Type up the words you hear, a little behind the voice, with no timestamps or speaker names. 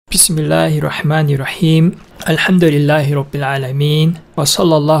Bismillahirrahmanirrahim. Alhamdulillahi Rabbil Alameen. Wa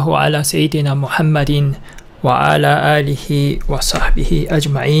sallallahu ala Sayyidina Muhammadin wa ala alihi wa sahbihi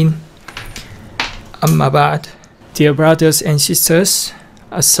ajma'in. Amma ba'd. Dear brothers and sisters,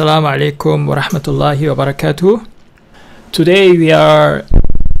 Assalamu alaikum wa rahmatullahi wa barakatuh. Today we are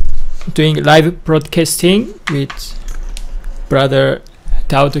doing live broadcasting with Brother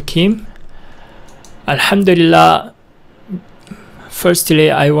Daud Kim. Alhamdulillah. Firstly,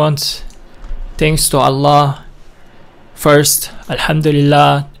 I want thanks to Allah. First,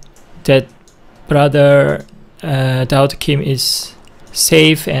 Alhamdulillah, that Brother Daud Kim is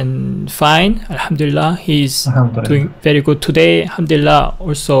safe and fine. Alhamdulillah, he's doing very good today. Alhamdulillah,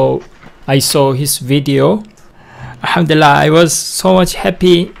 also I saw his video. Alhamdulillah, I was so much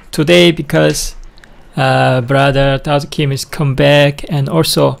happy today because Brother Daud Kim is come back, and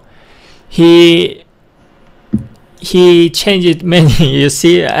also he changed many, you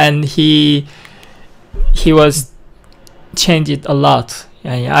see, and he was changed a lot.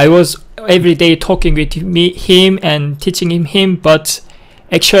 I was every day talking with him and teaching him, but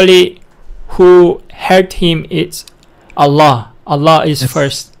actually who helped him is Allah. Allah is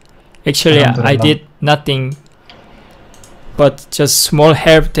first. Actually, I did nothing but just small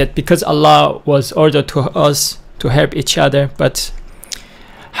help, that because Allah was ordered to us to help each other. But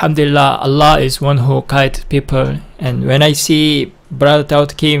Alhamdulillah, Allah is one who guides people. And when I see Brother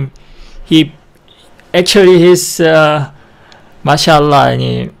Daud Kim, he actually his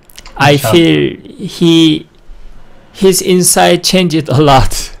mashallah, I feel his inside changed a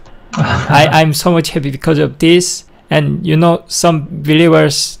lot. I'm so much happy because of this. And you know, some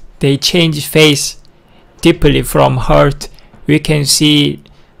believers, they change face deeply from heart. We can see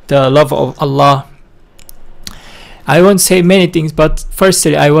the love of Allah. I won't say many things, but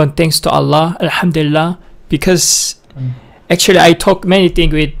firstly I want thanks to Allah, Alhamdulillah, because actually I talk many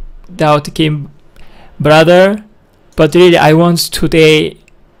things with Daud Kim brother, but really I want today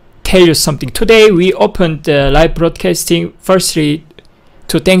tell you something. Today we opened the live broadcasting firstly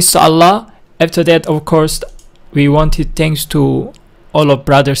to thanks to Allah. After that, of course, we wanted thanks to all of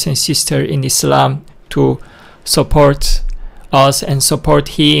brothers and sisters in Islam to support us and support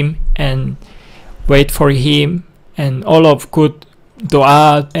him and wait for him, and all of good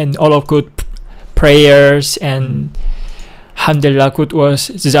dua and all of good prayers and alhamdulillah good words.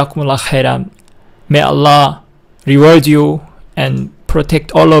 Jazakumullah khairan. May Allah reward you and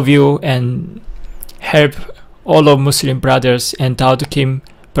protect all of you and help all of Muslim brothers and Daud Kim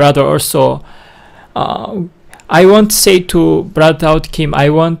brother also. I want to say to Brother Daud Kim, I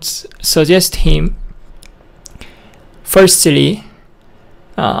want suggest him. Firstly,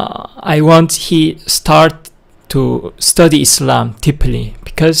 I want he start to study Islam deeply,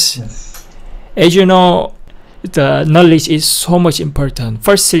 because as you know, the knowledge is so much important.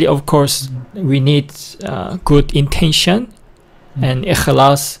 Firstly, of course, we need good intention and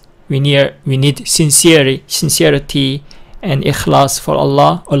ikhlas. We need sincerity and ikhlas for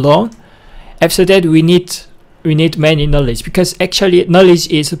Allah alone. After that, we need many knowledge, because actually knowledge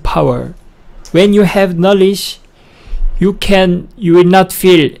is power. When you have knowledge, you will not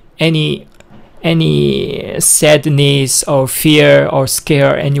feel any sadness or fear or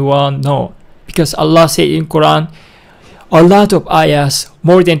scare anyone. No, because Allah said in Quran a lot of ayahs,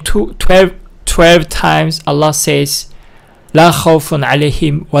 more than 12 times Allah says la khawfun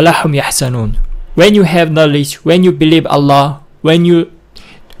alayhim wa lahum yahzanun. When you have knowledge, when you believe Allah, when you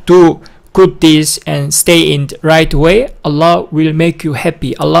do good deeds and stay in the right way, Allah will make you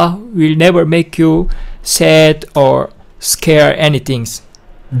happy. Allah will never make you sad or scare anything.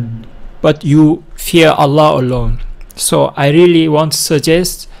 But you fear Allah alone. So I really want to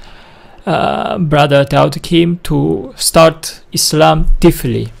suggest Brother Daud Kim to start Islam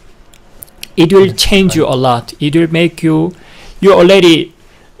deeply. It will change you a lot. It will make you already,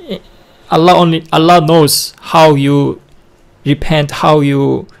 Allah knows how you repent, how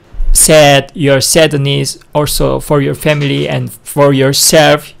you sad, your sadness also for your family and for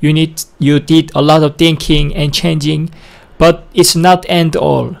yourself. You did a lot of thinking and changing, but it's not end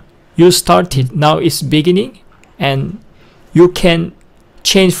all. You started, now it's beginning, and you can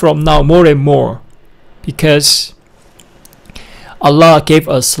change from now more and more, because Allah gave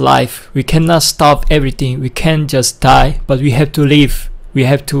us life. We cannot stop everything. We can't just die, but we have to live. We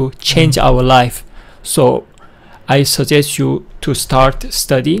have to change our life. So I suggest you to start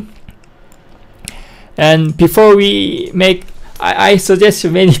study. And before we make, I suggest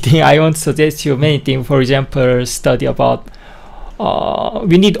you many things. I want to suggest you many things. For example, study about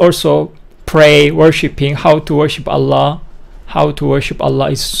we need also pray, worshiping, how to worship Allah. How to worship Allah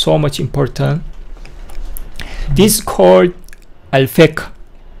is so much important. This is called afflict.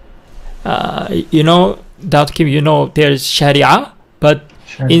 you know, Daud Kim, you know, there's Sharia, but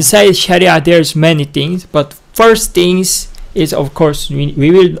Sure. inside Sharia there's many things. But first things is, of course,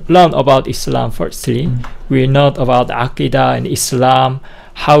 we will learn about Islam firstly. We will know about Aqidah and Islam,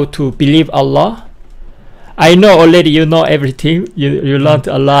 how to believe Allah. I know already you know everything. You learned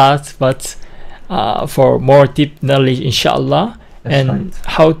a lot, but for more deep knowledge, inshallah, That's and right.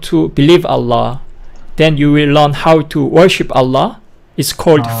 how to believe Allah. Then you will learn how to worship Allah. It's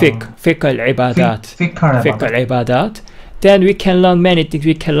called fiqh al-ibadat. Fiqh Fiqh al-ibadat. Then we can learn many things.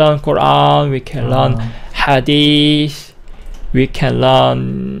 We can learn Quran, we can learn hadith, we can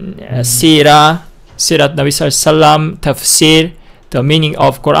learn seerah, Sirat Nabi Sallallahu Alaihi Wasallam, tafsir, the meaning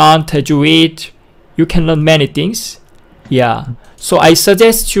of Quran, tajweed. You can learn many things. Yeah. So I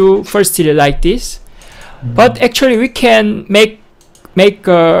suggest you firstly like this. But actually we can make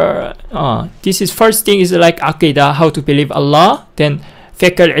this is first thing is like Aqidah, how to believe Allah. Then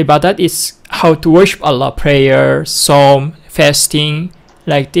fiqh al-ibadat is how to worship Allah, prayer, psalm, fasting,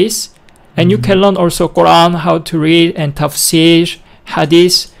 like this. And you can learn also Quran, how to read, and tafsir,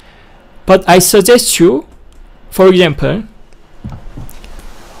 hadith. But I suggest you, for example,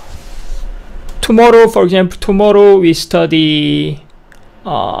 tomorrow we study,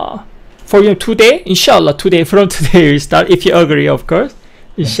 for example, today, inshallah, from today we start, if you agree, of course,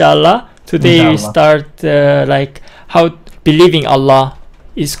 inshallah. Today we start like how believing Allah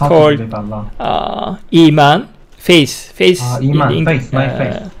is How called to believe Allah. iman, faith, Iman, faith, my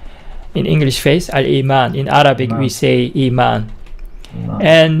faith. in English, faith, al-iman. In Arabic we say iman. Iman.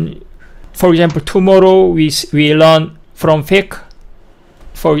 And for example, tomorrow we learn from fiqh.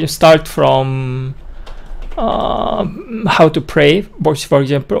 Start from how to pray. For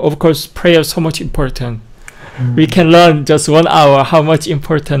example, of course, prayer is so much important. We can learn just 1 hour how much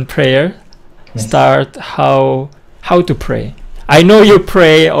important prayer. Yes. Start how to pray. I know you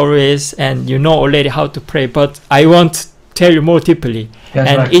pray always, and you know already how to pray, but I want to tell you more deeply. Yes,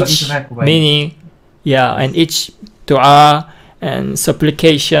 And right. each meaning, and each dua and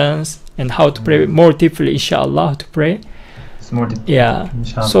supplications, and how to pray more deeply, inshallah, how to pray. It's more deep. Yeah.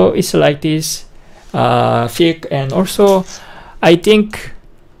 Inshallah. So it's like this, fiqh, and also I think,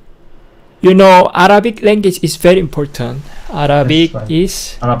 you know, Arabic language is very important. Arabic right.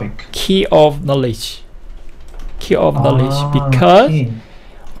 is Arabic. key of knowledge. Key of knowledge, because Okay.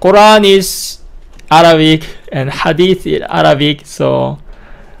 Quran is Arabic and Hadith is Arabic, so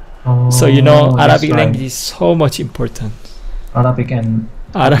you know, that's Arabic right. language is so much important. Arabic and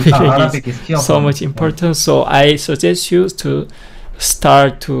Arabic language Arabic is key of so knowledge. much important. So I suggest you to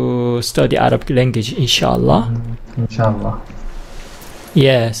start to study Arabic language, inshallah. Inshallah.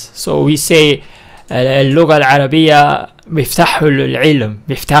 Yes. So we say اللغة العربية مفتاح العلم،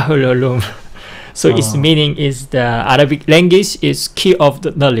 مفتاح العلوم. So its meaning is the Arabic language is key of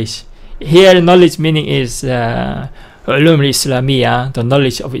the knowledge. Here knowledge meaning is علوم الإسلامية, the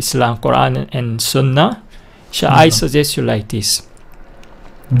knowledge of Islam, Quran and Sunnah. So I suggest you like this.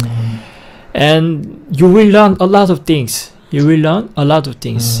 And you will learn a lot of things. You will learn a lot of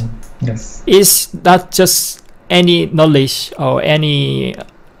things. Yes. It's not just any knowledge or any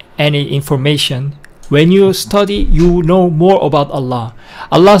information. When you study, you know more about Allah.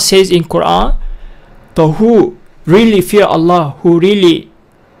 Allah says in Quran, the who really fear Allah, who really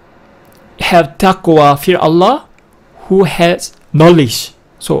have taqwa, fear Allah, who has knowledge.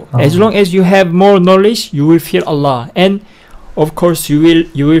 So as long as you have more knowledge, you will fear Allah, and of course you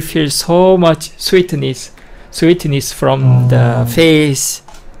will feel so much sweetness from the face,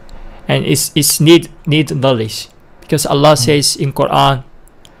 and it's need knowledge, because Allah says in Quran,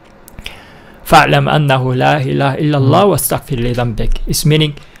 فَاعْلَمْ أَنَّهُ لَا إِلَهَ إِلَّا اللَّهُ وَاسْتَغْفِرْ لِذَنْبِكَ. It's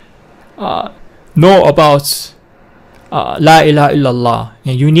meaning know about La ilaha illallah,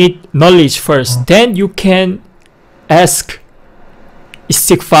 and you need knowledge first, then you can ask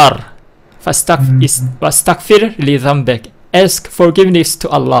istighfar, wastaghfir li dhanbik, ask forgiveness to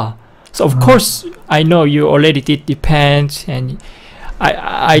Allah. So of course I know you already did depend, and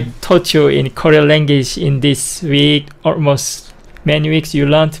I taught you in Korean language in this week, almost many weeks. You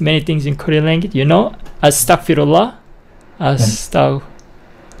learned many things in Korean language, you know, astaghfirullah,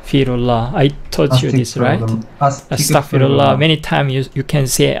 astaghfirullah. I taught you this, right? Astaghfirullah. Many times you can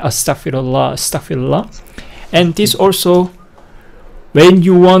say astaghfirullah, astaghfirullah. And this also, when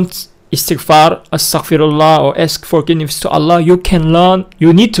you want istighfar, astaghfirullah, or ask forgiveness to Allah, you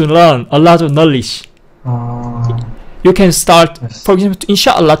need to learn a lot of knowledge. You can start, for example,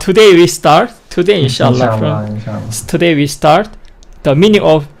 inshallah, today we start the meaning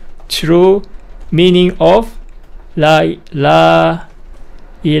of true meaning of La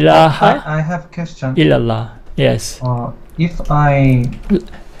ilaha I have a question. illallah. Yes. If I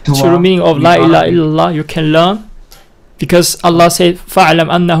true meaning of La ilaha illallah, you can learn. Because Allah said, فَعْلَمْ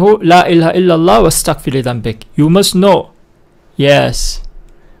أَنَّهُ لَا إِلَهَ إِلَّا اللَّهُ وَاسْتَغْفِرْ لِذَنبِكَ. You must know. Yes.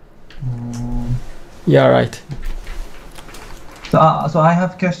 Yeah, right. So I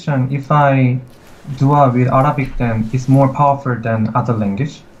have a question. If I dua with Arabic, then it's more powerful than other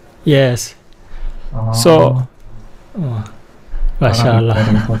language? Yes. So, oh, mashallah.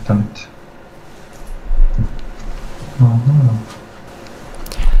 Very important.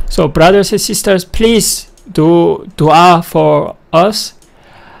 So, brothers and sisters, please do dua for us.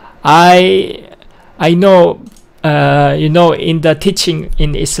 I know, you know, in the teaching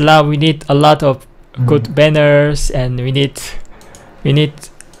in Islam, we need a lot of good manners, and we need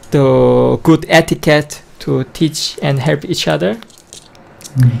the good etiquette to teach and help each other.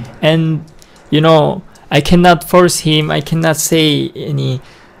 And you know, I cannot force him, I cannot say any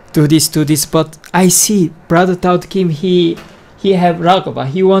do this, but I see Brother Daud Kim, he have ragaba,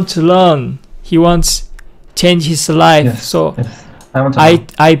 he wants to learn, he wants change his life. Yes, so yes.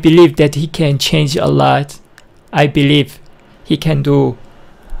 I believe that he can change a lot. I believe he can do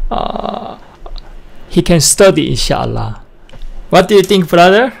he can study, inshallah. What do you think,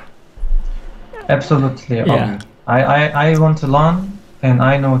 brother? Absolutely. Yeah. I want to learn, and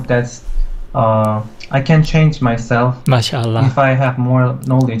I know that's I can change myself, MashaAllah. if I have more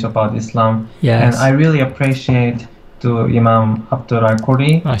knowledge about Islam. Yes. And I really appreciate to Imam Abdul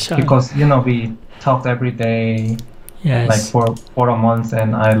Khori, MashaAllah. because you know we talked every day, Yes. like for a month,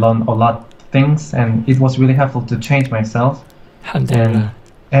 and I learned a lot of things, and it was really helpful to change myself. Alhamdulillah.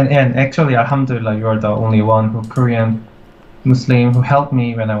 And actually, alhamdulillah, you are the only one who Korean Muslim who helped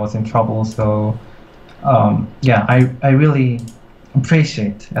me when I was in trouble. So yeah, I really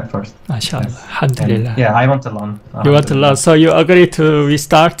appreciate at first. MashaAllah. Yes. Alhamdulillah. And yeah, I want to learn. You want to learn, so you agree to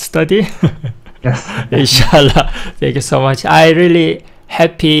restart study? Yes. Inshallah. Thank you so much. I really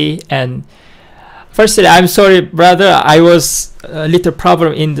happy. And firstly, I'm sorry, brother, I was a little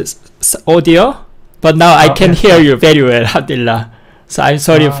problem in this audio, but now I can hear you very well. Alhamdulillah. So I'm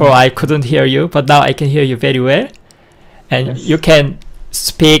sorry for I couldn't hear you, but now I can hear you very well. And you can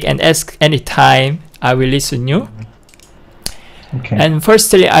speak and ask anytime. I will listen you. Okay. And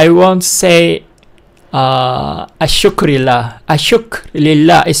firstly, I want to say ashukrillah.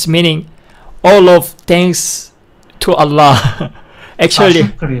 Ashukrillah is meaning all of thanks to Allah. Actually,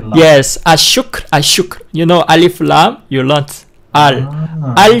 Ashukrillah. yes, ashukr. You know, alif lam, you learnt al.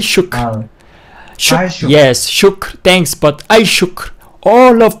 Al-shukr. Shukr. Yes, shukr, thanks, but al-shukr.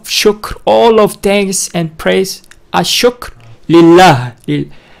 All of shukr, all of thanks and praise. Ashukr lillah.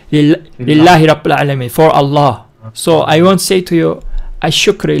 Lillahi Rabbil Alamin, for Allah. So I won't say to you,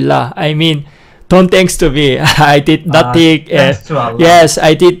 ashukrillah. I mean, don't thanks to me. I did nothing. Thanks to Allah. Yes,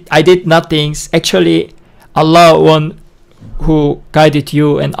 I did nothing. Actually, Allah one who guided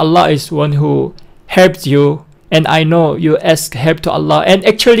you, and Allah is one who helped you. And I know you ask help to Allah. And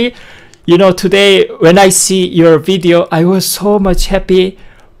actually, you know, today when I see your video, I was so much happy.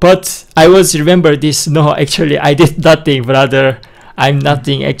 But I was remember this. No, actually, I did nothing, brother. I'm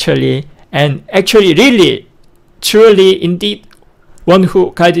nothing actually. And actually, really, truly, indeed, one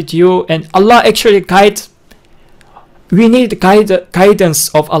who guided you, and Allah actually guide. We need guidance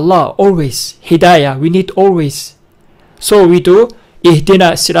of Allah always. Hidayah, we need always. So we do.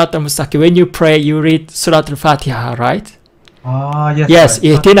 Ihdina sirat al-mustaqim. When you pray, you read Surat al-Fatiha, right? Yes. Yes,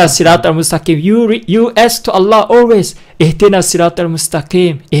 Right. Ihdina sirat al-mustaqim. You ask to Allah always. Ihdina sirat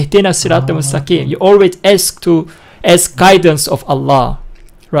al-mustaqim. Ihdina sirat al-mustaqim. You always ask guidance of Allah,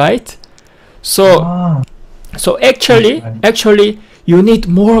 right? So actually you need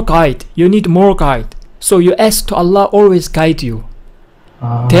more guide. So you ask to Allah always guide you.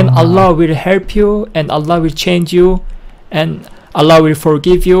 Then Allah will help you, and Allah will change you, and Allah will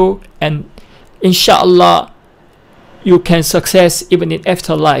forgive you, and inshallah you can success even in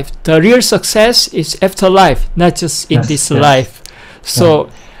afterlife. The real success is afterlife, not just in this life. So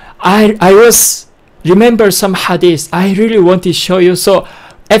I was remember some hadith. I really want to show you. So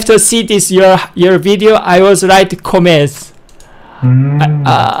after see this your video, I was write comments.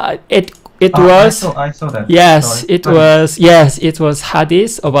 It was I saw that. yes, Sorry. it was yes, it was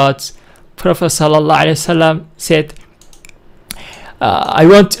hadith about Prophet sallallahu alaihi wasallam said. I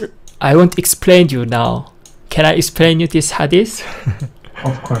won't explain you now. Can I explain you this hadith?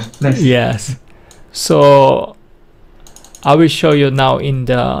 Of course, please. Yes. So I will show you now in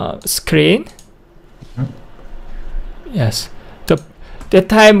the screen. Yes. That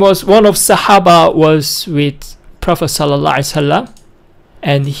time was one of Sahaba was with Prophet sallallahu alaihi wasallam,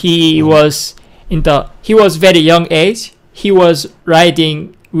 and he was very young age. He was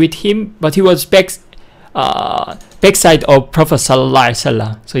riding with him, but he was back backside of Prophet sallallahu alaihi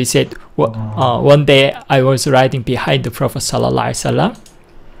wasallam. So he said, one day I was riding behind the Prophet sallallahu alaihi wasallam.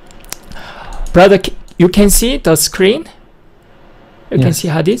 Brother, you can see the screen? You can see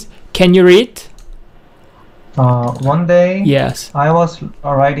hadith? Can you read? One day, yes, I was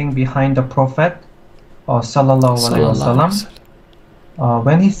riding behind the Prophet sallallahu alaihi wasallam.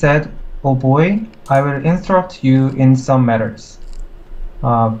 When he said, "Oh boy, I will instruct you in some matters.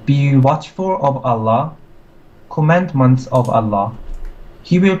 Be watchful of Allah, commandments of Allah.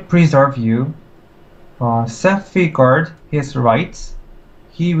 He will preserve you. Safeguard His rights.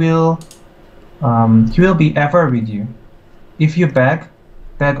 He will be ever with you. If you beg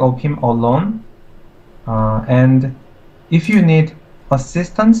of Him alone, and if you need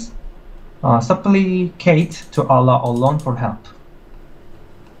assistance, supplicate to Allah alone for help.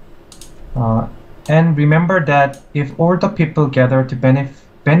 And remember that if all the people gather to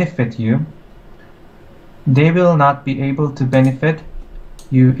benefit you, they will not be able to benefit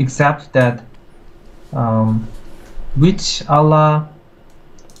you except that which Allah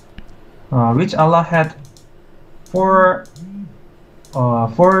had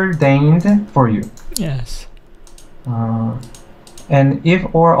foreordained for you." Yes. And if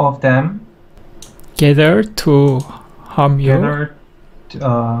all of them gather to harm you,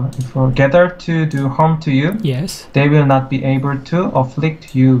 gather to do harm to you, yes, they will not be able to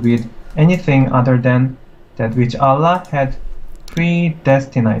afflict you with anything other than that which Allah had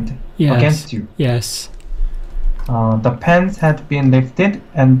pre-destined against you. Yes. The pens had been lifted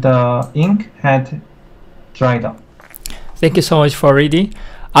and the ink had dried up. Thank you so much for reading.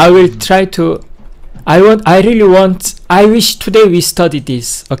 I will try to. I wish today we study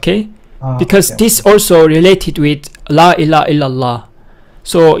this, okay? Because this also related with La ilaha illallah.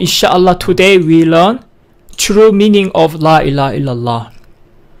 So inshallah today we learn true meaning of La ilaha illallah.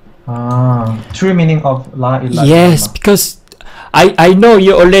 True meaning of La ilaha Yes, illallah. because I know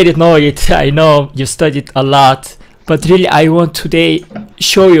you already know it. I know you studied a lot, but really I want today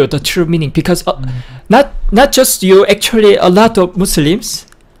show you the true meaning, because not just you, actually a lot of Muslims,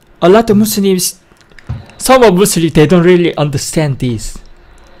 some of Muslims, they don't really understand this,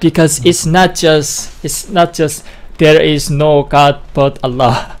 because it's not just there is no God but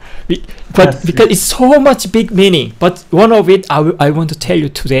Allah, but because it's so much big meaning. But one of it I want to tell you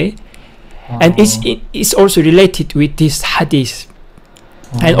today, and it's also related with this hadith.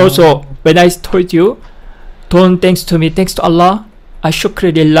 And also when I told you, don't thanks to me, thanks to Allah,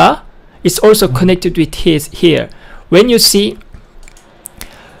 ashukri lillah, it's also connected with his here. When you see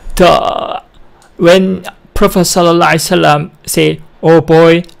when Prophet sallallahu alaihi wasallam say, "Oh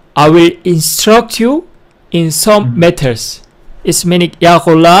boy, I will instruct you in some matters," it's meaning ya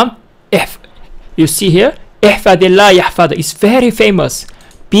ghulam, you see here, ihfadillah yahfadak, it's very famous.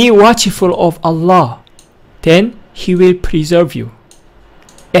 Be watchful of Allah, then He will preserve you.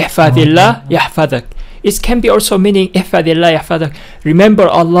 Ihfadillah yahfadak. It can be also meaning ihfadillah yahfadak, remember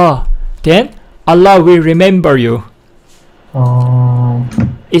Allah, then Allah will remember you.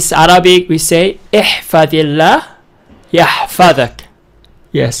 It's Arabic, we say ihfadillah yahfadak.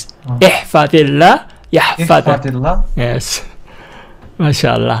 Yes, ihfadillah yahfadak. Yes,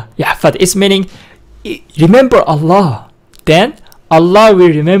 mashallah. Yahfad is meaning remember Allah, then Allah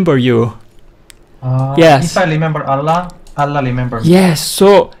will remember you. Yes. If I remember Allah, Allah remembers me. Yes,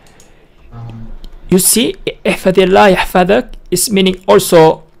 so you see, ihfadillah yahfadak is meaning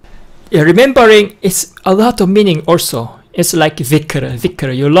also remembering. It's a lot of meaning also. It's like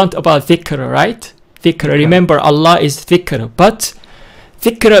dhikr. You learned about dhikr, right? Dhikr, remember Allah is dhikr. But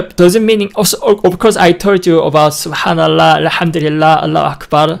dhikr doesn't mean also, of course I told you about subhanallah, alhamdulillah, Allah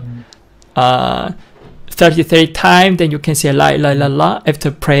akbar 33 times, then you can say la ilaha illallah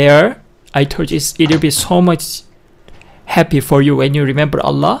after prayer. I told you it will be so much happy for you when you remember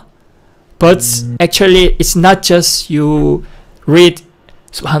Allah. But actually it's not just you read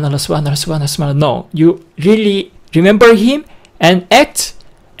subhanallah, subhanallah, subhanallah, subhanallah. No, you really remember Him and act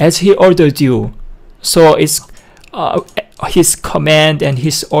as He ordered you. So it's His command and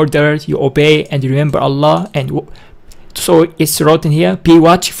His order, you obey and you remember Allah. And so it's written here, be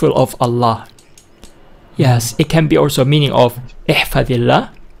watchful of Allah. Yes, it can be also meaning of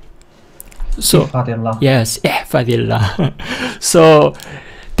ihfadillah. So yes, ihfadillah. So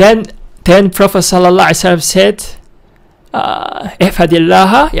then Prophet sallallahu alaihi wasallam said,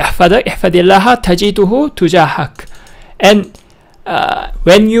 ihfadillaha yahfadak, ihfadillaha tajiduhu tujahak. And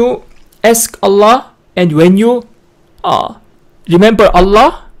when you ask Allah and when you remember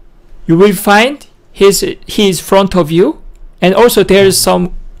Allah, you will find He is front of you. And also there is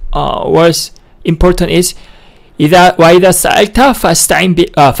some words important is إذا وإذا سألت فاستعن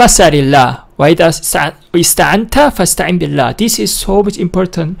فاسأل الله وإذا استعنت فاستعن بالله. This is so much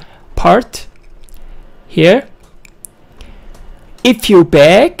important part here. If you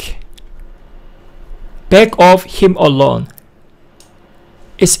beg of him alone.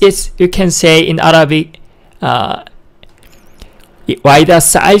 It's you can say in Arabic وإذا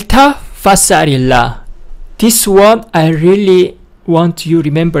سألت فاسأل الله. This one I really want you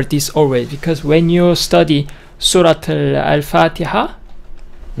remember this always, because when you study Surah Al-Fatiha,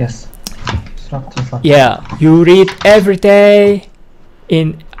 Yes. yeah, you read every day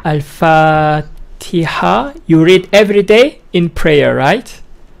in Al-Fatiha, you read every day in prayer, right?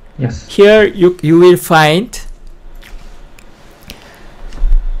 Yes. Here you will find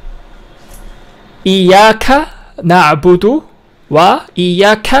إياك نعبد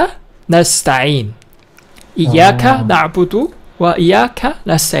وإياك نستعين. إياك نعبد وإياك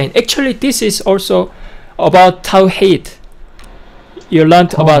نستعين. Actually, this is also about Tawheed. You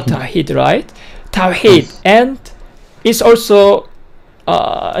learned about Tawheed, right? Tawheed, yes. And it's also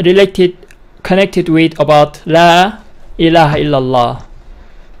connected with about La ilaha illallah.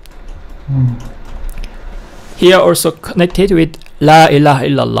 Here also connected with La ilaha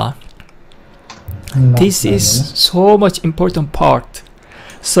illallah. This is so much important part.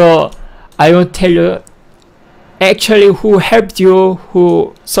 So I want to tell you, actually who helped you,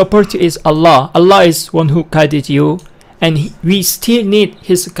 who support you is Allah. Allah is one who guided you, and we still need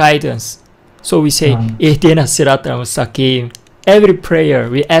his guidance. So we say Ihdina Sirat al-Mustaqim. Every prayer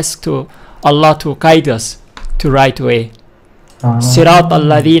we ask to Allah to guide us to right way. Sirat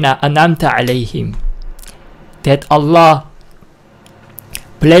al-Ladina an'amta alayhim. That Allah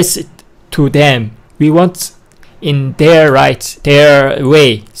bless it to them. We want in their right, their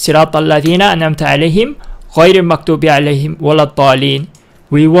way. Sirat al-Ladina an'amta alayhim غير المغضوب عليهم ولا الضالين.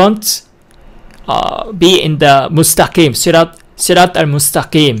 We want be in the mustaqim, sirat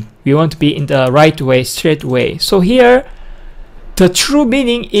al-mustaqim. We want to be in the right way, straight way. So here the true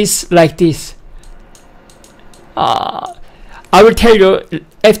meaning is like this. I will tell you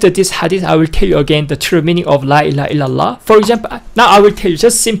after this hadith, I will tell you again the true meaning of La ilaha illallah. For example, now I will tell you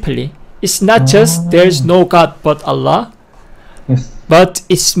just simply, it's not just there is no God but Allah, Yes. but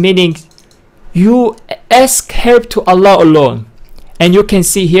its meaning you ask help to Allah alone. And you can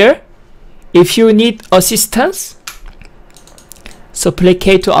see here, if you need assistance,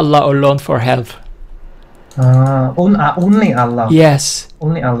 supplicate to Allah alone for help. Only Allah. Yes.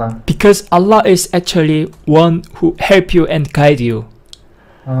 Only Allah. Because Allah is actually one who help you and guide you.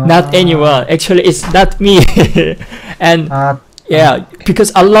 Not anyone. Actually, it's not me. And yeah,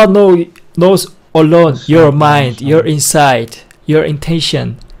 because Allah knows alone your mind, your inside, your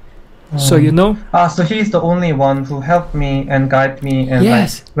intention. So you know. So he is the only one who helped me and guide me, and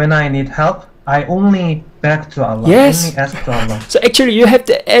yes. like, when I need help, I only beg to Allah. Yes. Only ask to Allah. So actually, you have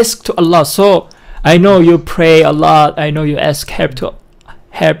to ask to Allah. So I know you pray a lot. I know you ask help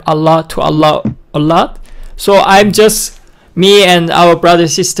Allah to Allah a lot. So I'm just me and our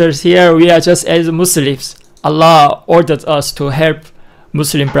brothers sisters here. We are just as Muslims. Allah ordered us to help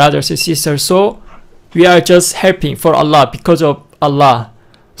Muslim brothers and sisters. So we are just helping for Allah because of Allah.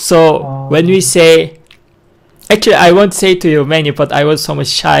 So when we say, actually I won't say to you many, but I was so much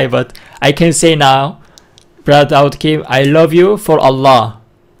shy, but I can say now, Brother Daud Kim, I love you for Allah.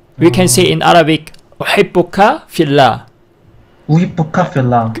 We can say in Arabic, أحبك في الله. أحبك في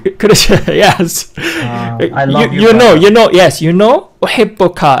الله. Yes. I love you. You know, yes, you know,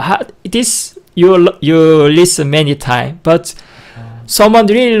 أحبك. This you listen many times, but someone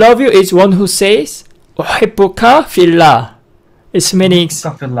really love you is one who says أحبك في الله. Its meanings,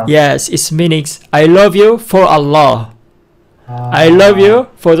 yes, its meanings, I love you for Allah. I love you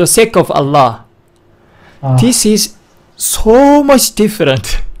for the sake of Allah. This is so much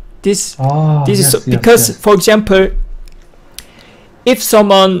different. This is so, because for example, if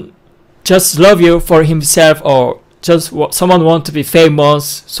someone just love you for himself, or just someone want to be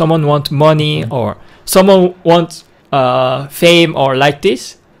famous, someone want money, or someone want fame, or like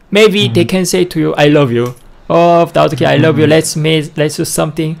this, maybe they can say to you, I love you. Oh, Daud, I love you, let's do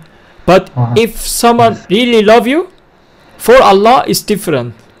something. But if someone really love you for Allah, it's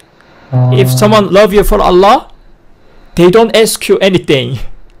different. If someone love you for Allah, they don't ask you anything.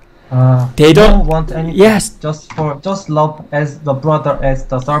 They don't want anything. Yes, just love as the brother, as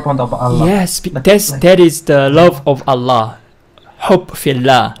the servant of Allah. Yes, that is the love of Allah. Hub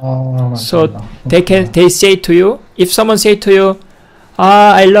fillah. So they say to you, if someone say to you,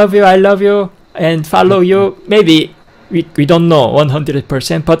 I love you and follow you, maybe we don't know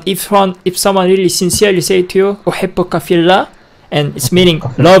 100%, but if someone really sincerely say to you uhibbuka fillah, and its meaning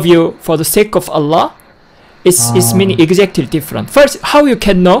love you for the sake of Allah, its meaning exactly different. First, how you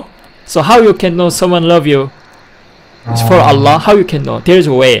can know? So how you can know someone love you for Allah? How you can know? There's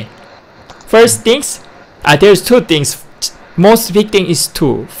a way. First things, there's two things. Most big thing is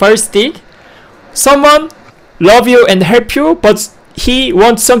two. First thing, someone love you and help you, but he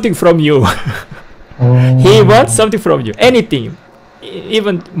wants something from you. He wants something from you. Anything,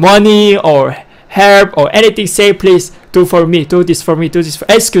 even money or help or anything. Say, please do for me, do this for me, do this.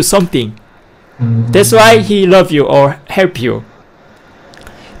 Ask you something. That's why he love you or help you.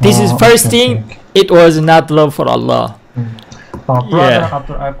 This is first thing. It was not love for Allah. Brother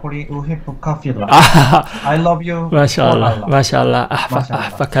Abdul, I love you. MashaAllah, MashaAllah.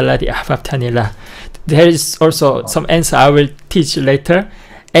 أحبك الذي أحببتني له. There is also some answer I will teach you later.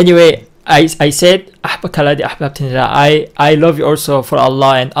 Anyway, I said أحبك الذي أحببتني له. I love you also for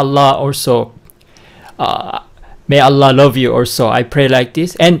Allah, and Allah also may Allah love you also. I pray like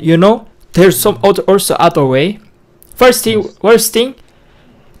this. And you know, there's some other way. First thing,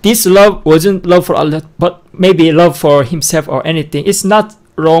 this love wasn't love for Allah, but maybe love for himself or anything. It's not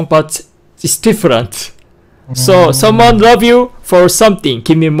wrong, but it's different. So someone love you for something,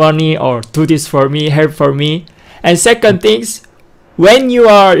 give me money or do this for me, help for me. And second things, when you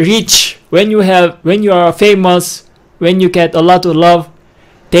are rich, when you are famous, when you get a lot of love,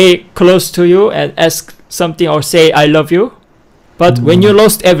 they close to you and ask something or say I love you. But when you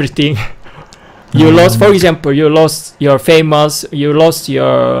lost everything, you lost, for example, you lost your famous, you lost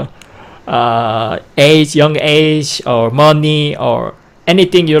your young age or money or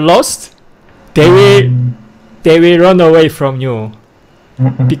anything you lost, they will run away from you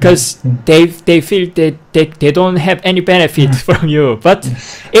because they feel that they don't have any benefit from you. But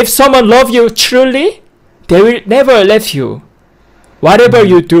if someone love you truly, they will never leave you, whatever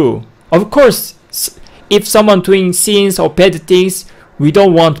you do. Of course, if someone doing sins or bad things, we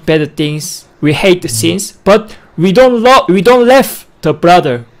don't want bad things. We hate the sins, but we don't left the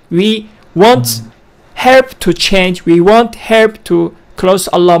brother. We want help to change. We want help to close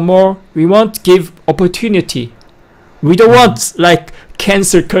Allah more. We want give opportunity. We don't want like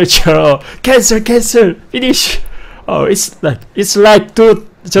cancel culture or cancel finish. Oh, it's like to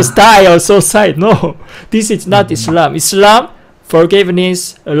just die or suicide. No, this is not Islam. Islam,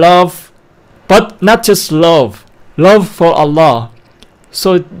 forgiveness, love, but not just love for Allah.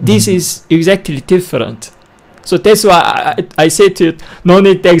 So this is exactly different. So that's why I say to you, no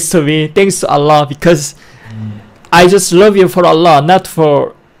need thanks to me, thanks to Allah, because I just love you for Allah, not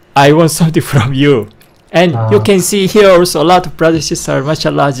for I want something from you. And you can see here also a lot of brothers and sisters,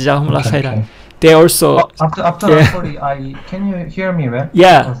 mashallah, jazakumullah khairan. They also sorry, can you hear me well?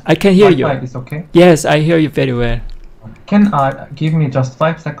 Yeah, I can hear you. Is okay? Yes, I hear you very well. Can give me just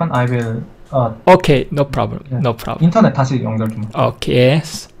 5 seconds? I will okay, no problem. No problem. 인터넷 다시 연결 좀. Okay,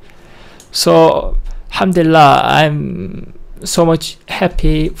 yes. So alhamdulillah, I'm so much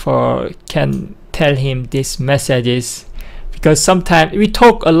happy for can tell him these messages, because sometimes we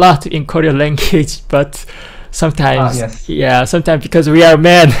talk a lot in Korean language, but sometimes sometimes because we are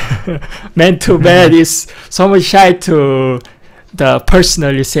men man to man is so much shy to the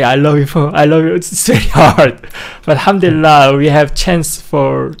personally say I love you. It's very hard, but alhamdulillah we have chance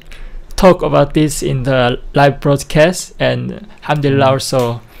for talk about this in the live broadcast, and alhamdulillah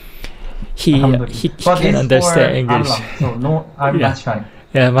also he can understand English. Allah, so no, I'm not shy.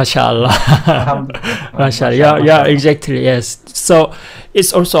 Yeah, mashallah. Mashallah. Yeah, exactly, yes. So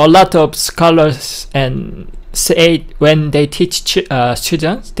it's also a lot of scholars and say when they teach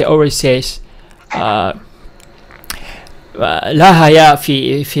students, they always say لا حياء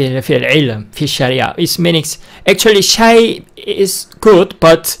في العلم في الشريعة. It means actually shy is good,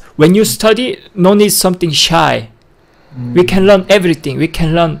 but when you study, no need something shy. We can learn everything. We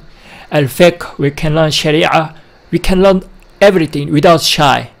can learn al-fiqh, we can learn sharia, we can learn everything without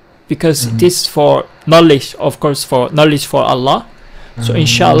shy, because this for knowledge, of course, for knowledge for Allah. So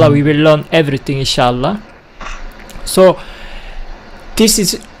inshallah we will learn everything, inshallah. So this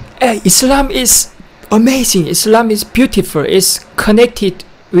is Islam is amazing. Islam is beautiful. It's connected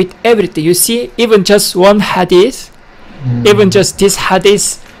with everything. You see, even just one hadith, even just this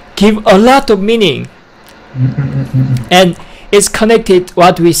hadith give a lot of meaning, and it's connected.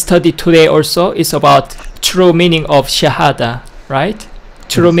 What we study today also is about true meaning of Shahada, right?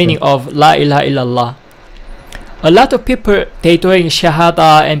 True meaning of La ilaha illallah. A lot of people, they doing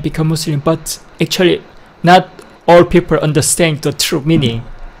Shahada and become Muslim, but actually not all people understand the true meaning.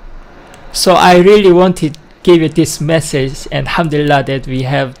 So I really wanted to give you this message, and alhamdulillah that we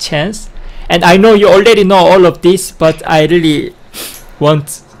have chance. And I know you already know all of this, but I really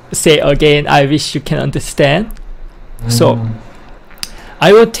want to say again, I wish you can understand. So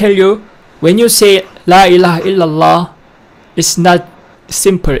I will tell you, when you say La ilaha illallah, it's not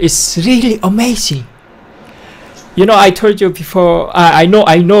simple. It's really amazing. You know, I told you before. I know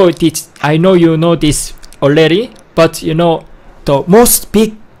this. I know you know this already. But you know, the most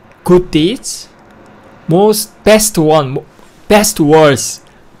big good deeds, best words,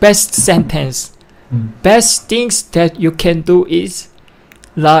 best sentence, best things that you can do is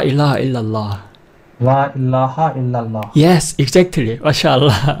La ilaha illallah. La ilaha illallah. Yes, exactly.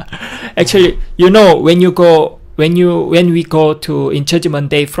 MashaAllah. Actually, you know, when we go to in Judgment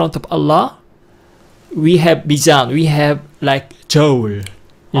Day in front of Allah, we have mizan, we have like jowl.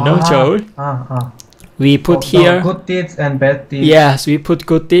 You know jowl? We put here good deeds and bad deeds. Yes, we put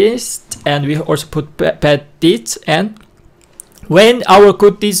good deeds and we also put bad deeds. And when our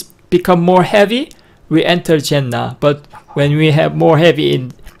good deeds become more heavy, we enter Jannah. But when we have more heavy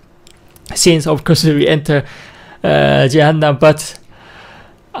in sins, of course we enter Jahannam. But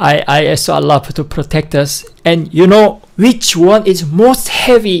I ask Allah to protect us. And you know which one is most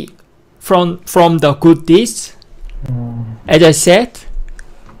heavy from the good deeds? As I said,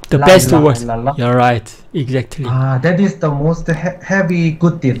 the best word. You're right, exactly. That is the most heavy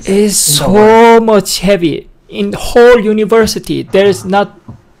good deeds. It's so much heavy. In whole university, there is not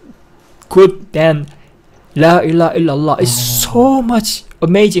good than La ilaha illallah. It's so much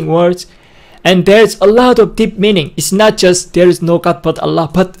amazing words. And there's a lot of deep meaning. It's not just there is no God but Allah,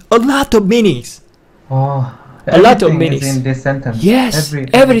 but a lot of meanings. A lot of meanings is in this sentence. Yes,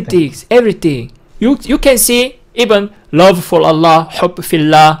 everything. You can see even love for Allah, hub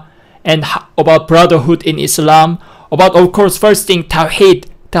fillah, and about brotherhood in Islam. About, of course, first thing, Tawheed.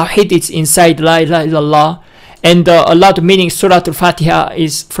 Tawheed is inside La ilaha illallah. And a lot of meaning, Surah Al-Fatiha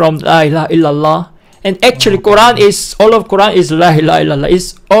is from La ilaha illallah. And actually Quran is, all of Quran is La ilaha illallah.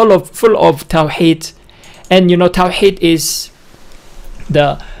 It's all of full of Tawheed. And you know, Tawheed is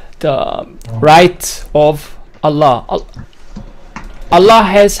the right of Allah. Allah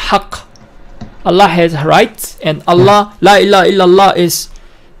has haqq. Allah has rights, and Allah, La ilaha illallah is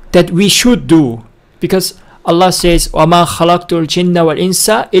that we should do, because Allah says وَمَا خَلَقْتُ الْجِنَّ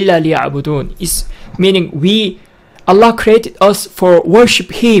وَالْإِنسَ إِلَّا لِيَعْبُدُونَ. Is meaning Allah created us for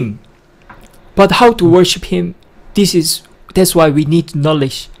worship Him. But how to worship Him? That's why we need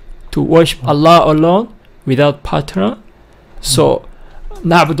knowledge to worship Allah alone without partner. So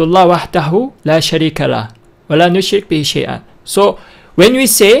نَعْبُدُ اللَّهَ وَحْدَهُ لَا شَرِيكَ لَهُ وَلَا نُشْرِكْ بِهِ شَيْئًا. So when we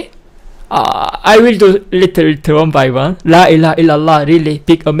say I will do little one by one. La ilaha illallah, really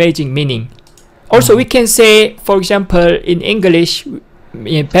big amazing meaning. Also we can say, for example, in English,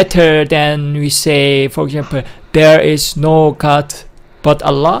 better than we say, for example, there is no God but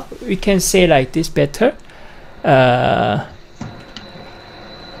Allah. We can say like this better.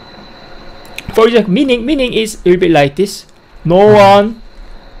 For example, meaning is will be like this. No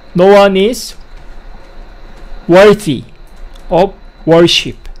one is worthy of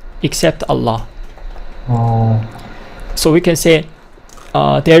worship except Allah. So we can say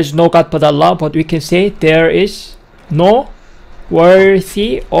there is no God but Allah, but we can say there is no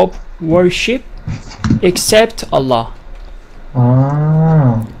worthy of worship except Allah.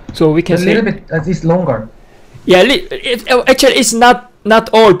 So we can say a little bit it's longer. Yeah, actually it's not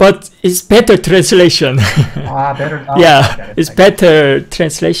all, but it's better translation. Better. Yeah, it's better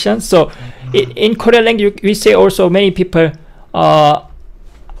translation. So in Korean language we say also, many people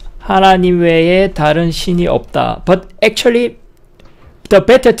하나님 외에 다른 신이 없다. But actually the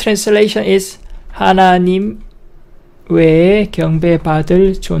better translation is 하나님 외에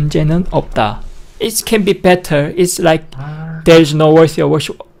경배받을 존재는 없다. It can be better. It's like there is no worthy of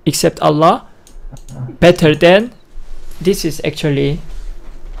worship except Allah. Better than this is actually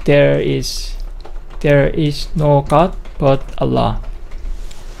there is no God but Allah.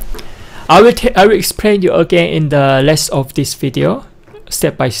 I will explain you again in the rest of this video,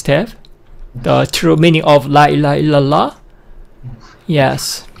 step by step, the true meaning of La ilaha illallah.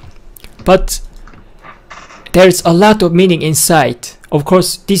 Yes, but there's a lot of meaning inside. Of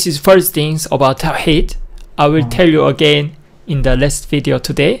course, this is first things about Tawheed. I will tell you again in the last video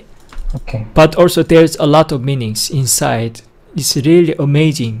today. Okay. But also there's a lot of meanings inside. It's really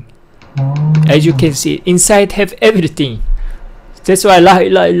amazing. As you can see, inside have everything. That's why La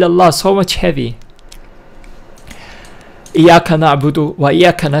ilaha illallah so much heavy. إِيَّاكَ نَعْبُدُ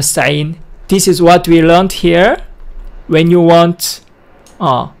وَإِيَّاكَ نَسْتَعِينُ. This is what we learned here. When you want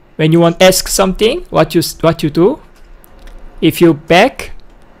ask something, what you do? If you beg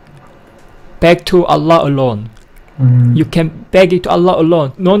to Allah alone. You can beg it to Allah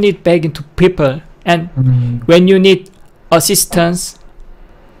alone. No need begging to people. And when you need assistance,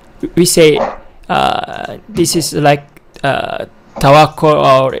 we say this is like tawakkul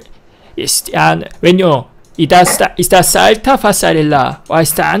or isti'an. When إذا سألت فاسأل الله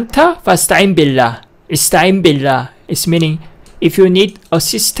واستعنت فاستعن بالله. استعن بالله is meaning if you need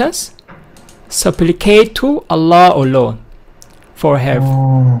assistance, supplicate to Allah alone for help.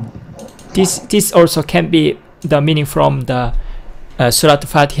 This also can be the meaning from the Surah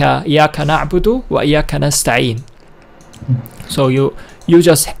Al-Fatiha, إياك نعبد وإياك نستعين. So you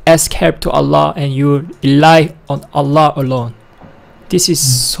just ask help to Allah and you rely on Allah alone. This is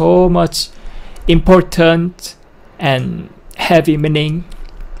so much important and heavy meaning.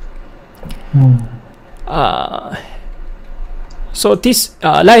 So this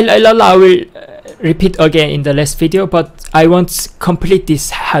La ilaha illallah I will repeat again in the last video, but I want to complete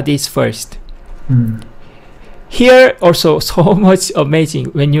this hadith first. Here also so much amazing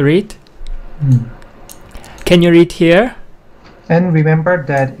when you read. Can you read here? And remember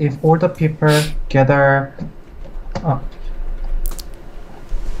that if all the people gather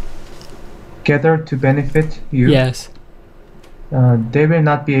to benefit you, Yes. They will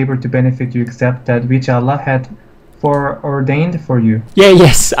not be able to benefit you except that which Allah had foreordained for you.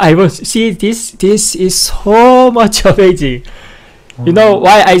 Yes, I will see this. This is so much amazing. You know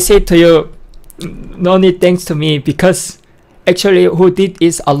why I say to you, no need thanks to me, because actually who did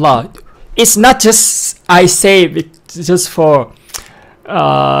is Allah. It's not just I say it just for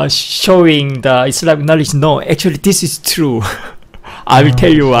showing the Islamic knowledge. No, actually this is true. I will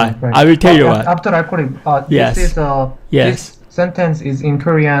tell you why. Right. I will tell you why. After I put it, Yes. this is this sentence is in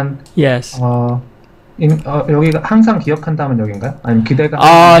Korean. Yes. 여기가 항상 기억한다면 여긴가요? 아니면 기대가?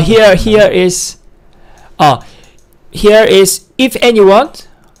 Here is if anyone.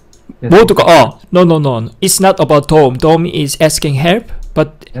 Yes. 모두가 no. It's not about Dome. Dome is asking help.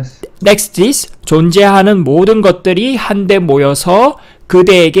 But Yes. next is 존재하는 모든 것들이 한데 모여서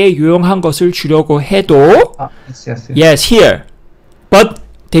그대에게 유용한 것을 주려고 해도 yes here. But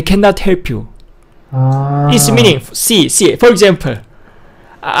they cannot help you. It's meaning see for example,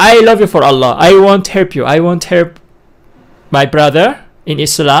 I love you for Allah. I won't help you. I won't help my brother in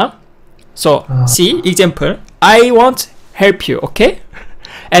Islam. So see example. I won't help you. Okay.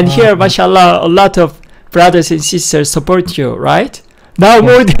 And here, mashallah, a lot of brothers and sisters support you, right? Now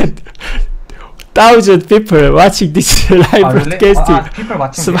more than 1,000 people watching this live broadcasting. People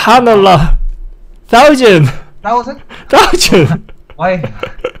watching. Subhanallah. 1,000. 1,000? 1,000. Why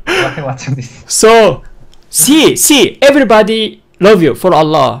watching this? So, see, everybody love you for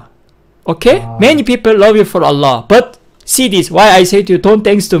Allah. Okay? Many people love you for Allah. But see this, why I say to you, don't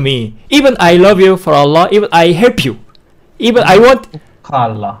thanks to me. Even I love you for Allah, even I help you. Even I want...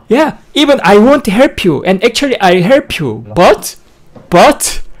 Allah. Yeah, even I want to help you, and actually I help you, but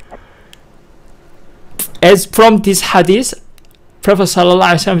as from this hadith, Prophet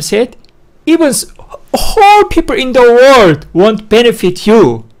Sallallahu Alaihi Wasallam said, even whole people in the world won't benefit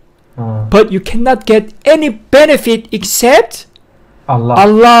you, but you cannot get any benefit except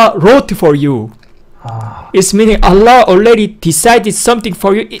Allah wrote for you. It's meaning Allah already decided something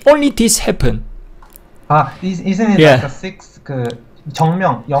for you. Only this happened. Isn't it like a sixth?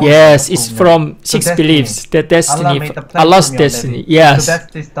 정명, yes, it's from six beliefs. The destiny, Allah's destiny. Yes. So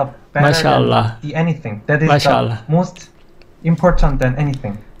that is the better than the anything. That is the most important than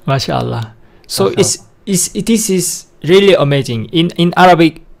anything. MashaAllah. So this is really amazing. In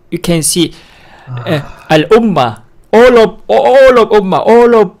Arabic, you can see al-ummah. All of ummah,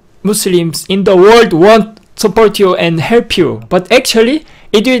 all of Muslims in the world want support you and help you, but actually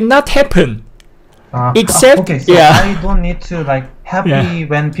it will not happen. Except, okay, so I don't need to like happy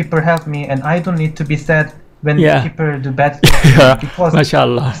when people help me, and I don't need to be sad when people do bad things because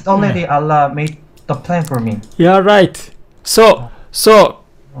MashaAllah. It's already Allah made the plan for me. Yeah, right. So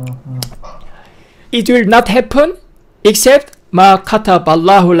it will not happen except ma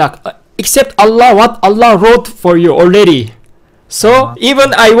kataballahu lak, except Allah, what Allah wrote for you already. So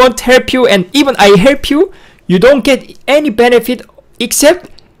even I won't help you, and even I help you, you don't get any benefit except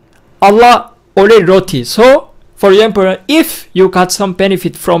Allah already wrote it. So for example, if you got some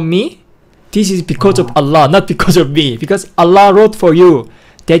benefit from me, this is because of Allah, not because of me, because Allah wrote for you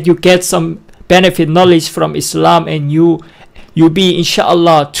that you get some benefit knowledge from Islam, and you be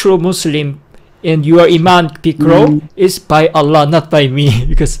inshallah true Muslim, and your iman be grow is by Allah, not by me.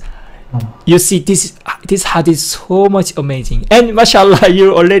 Because you see this hadith is so much amazing, and mashallah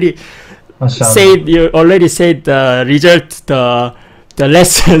you already said the result, the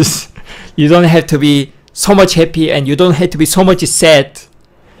lessons. You don't have to be so much happy, and you don't have to be so much sad.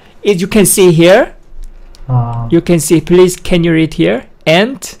 You can see here. You can see. Please, can you read here?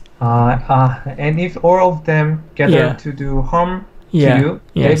 And if all of them gather to do harm to you,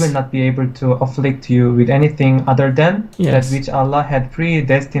 they will not be able to afflict you with anything other than that which Allah had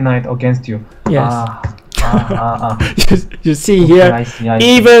predestined against you. Yes. You see Okay, here, I see.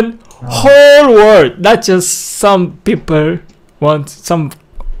 even whole world, not just some people want some,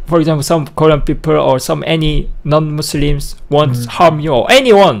 for example, some Korean people or some any non-Muslims want to harm you, or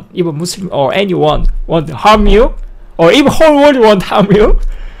anyone, even Muslim or anyone want to harm you, or even whole world want to harm you.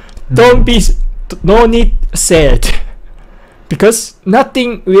 Don't be, no need sad, because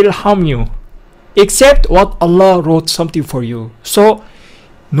nothing will harm you except what Allah wrote something for you. So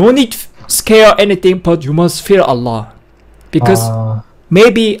no need scare anything, but you must fear Allah, because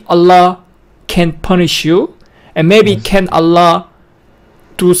maybe Allah can punish you, and maybe can Allah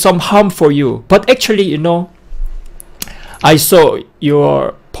do some harm for you. But actually, you know, I saw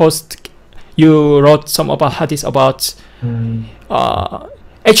your post, you wrote some about hadith about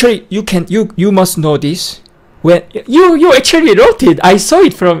actually you must know this. When you actually wrote it, I saw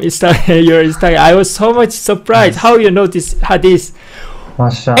it from your Instagram. I was so much surprised how you know this hadith.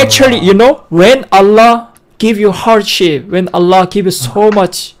 Mashallah. Actually, you know, when Allah give you hardship, when Allah give you so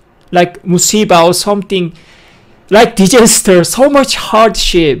much like musibah or something like disaster, so much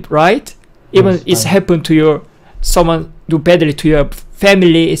hardship, right? Even Yes, it's right. happened to your someone do badly to your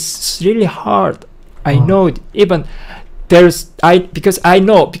family, it's really hard. I know it. Even there's because I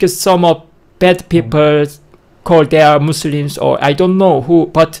know, because some of bad people call they are Muslims, or I don't know who,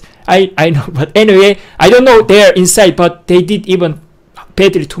 but I know. But anyway, I don't know they're inside, but they did even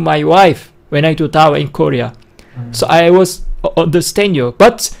badly to my wife when I do dawah in Korea. So I was understand you,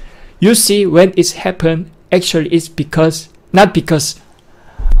 but you see, when it's happened, actually it's because not because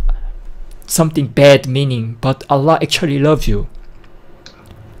something bad meaning, but Allah actually loves you.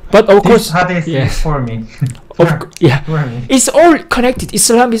 But of course, This hadith yes. is for me. Yeah, For me. it's all connected.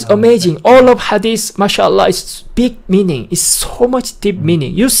 Islam is amazing. All of hadith, mashallah, is big meaning. It's so much deep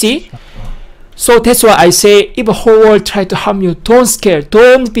meaning. You see? So that's why I say, if a whole world try to harm you, don't scare,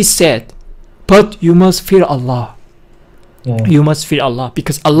 don't be sad. But you must fear Allah. Yeah. You must fear Allah,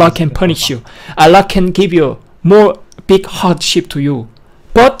 because Allah can punish you. Allah can give you more big hardship to you.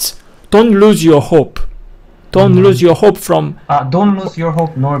 But don't lose your hope. Don't lose your hope from... Don't lose your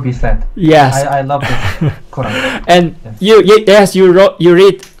hope nor be sad. Yes. I love this Quran. And you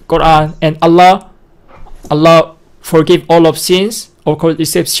read Quran, and Allah forgive all of sins, of course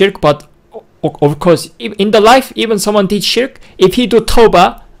except shirk. But of course, in the life, even someone did shirk, if he do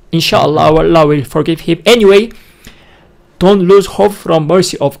tawbah, inshallah Allah will forgive him. Anyway, don't lose hope from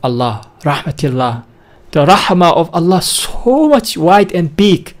mercy of Allah, rahmatillah. The rahmah of Allah so much wide and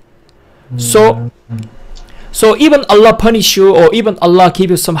big. So even Allah punish you, or even Allah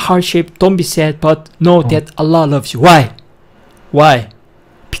give you some hardship, don't be sad, but know that Allah loves you. Why? Why?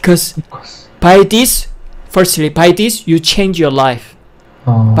 Because by this, firstly, by this you change your life.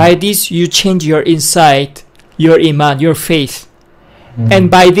 By this you change your insight, your iman, your faith. And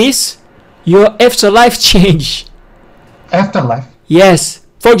by this, your afterlife change. Afterlife? Yes.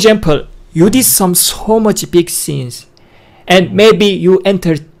 For example, you did some so much big sins, and maybe you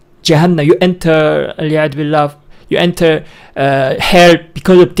enter Jahannam, you enter you enter hell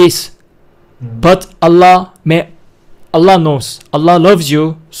because of this. But Allah knows, Allah loves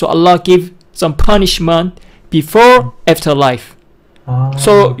you, so Allah give some punishment before afterlife.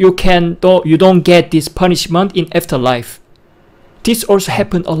 So you don't get this punishment in afterlife. This also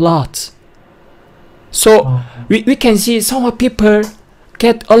happened a lot. So we can see some people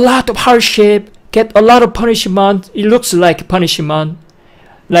get a lot of hardship, get a lot of punishment. It looks like punishment,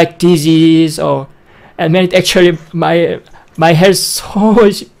 like disease, or and actually my health so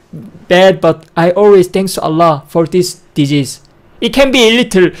much bad, but I always thanks to Allah for this disease. It can be a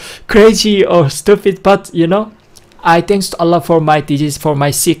little crazy or stupid, but you know, I thanks to Allah for my disease, for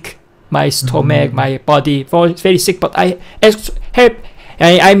my sick, my stomach, my body, for very sick. But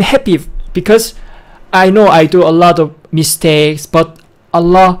I'm happy because I know I do a lot of mistakes, but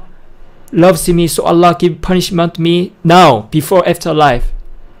Allah loves me, so Allah give punishment me now before afterlife.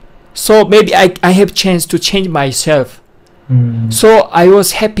 So maybe I have chance to change myself. So I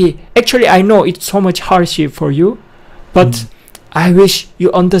was happy. Actually, I know it's so much hardship for you, but I wish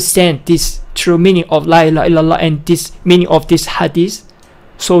you understand this true meaning of La ilaha illallah and this meaning of this hadith,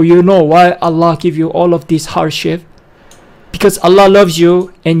 so you know why Allah give you all of this hardship. Because Allah loves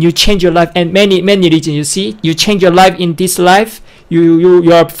you, and you change your life, and many reasons. You see, you change your life in this life.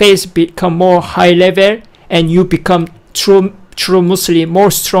 Your faith become more high level, and you become true Muslim,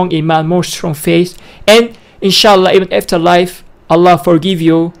 more strong iman, more strong faith, and inshallah even after life Allah forgive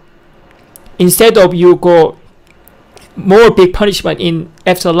you. Instead of you go more big punishment in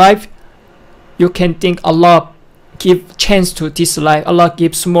afterlife, you can think Allah give chance to this life. Allah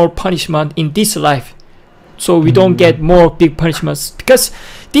gives more punishment in this life, so we don't get more big punishments, because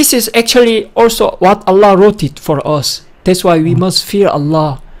this is actually also what Allah wrote it for us. That's why we must fear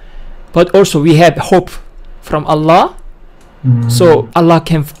Allah, but also we have hope from Allah. So Allah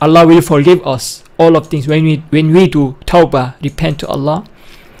will forgive us all of things when we do tawbah, repent to Allah.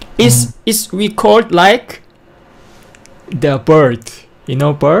 Is we called like the bird, you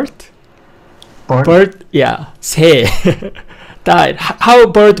know, bird, yeah, say that how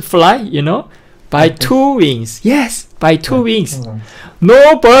bird fly, you know, by two wings. Yes, by two wings.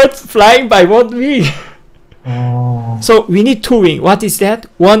 No bird flying by one wing. So we need two wings. What is that?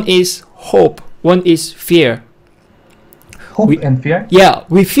 One is hope, one is fear. Hope and fear? Yeah,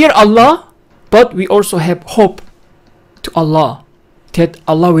 we fear Allah, but we also have hope to Allah, that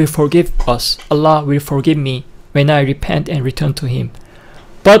Allah will forgive us. Allah will forgive me when I repent and return to Him.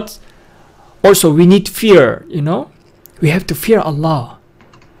 But also we need fear, you know. We have to fear Allah.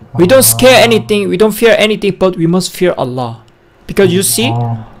 We don't scare anything, we don't fear anything, but we must fear Allah. Because you see,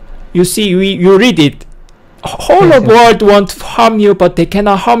 you read it. Whole of world want to harm you, but they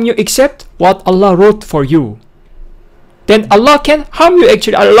cannot harm you except what Allah wrote for you. Then Allah can harm you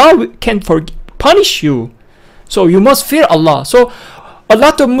actually. Allah can punish you. So you must fear Allah. So a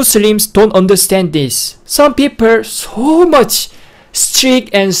lot of Muslims don't understand this. Some people so much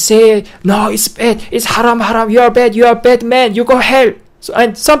strict and say, no, it's bad, it's haram, you are bad man, you go hell. So,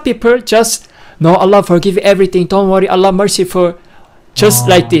 and some people just, no, Allah forgive everything, don't worry, Allah merciful, just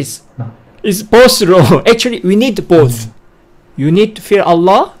like this. It's both wrong. Actually, we need both. You need to fear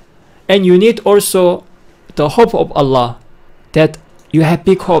Allah, and you need also the hope of Allah, that you have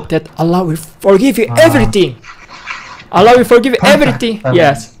big hope that Allah will forgive you everything. Allah will forgive everything.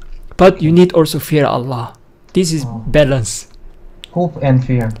 Yes, but you need also fear Allah. This is balance. Hope and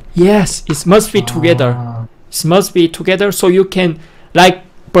fear. Yes, it must be together. It must be together, so you can, like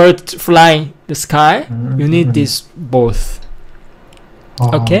bird flying the sky, you need this both.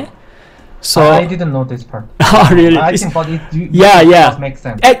 Okay, so I didn't know this part. Oh, really? I think, but it makes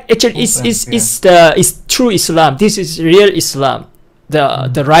sense. Actually, it's true Islam. This is real Islam,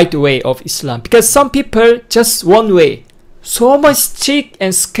 the right way of Islam. Because some people just one way, so much strict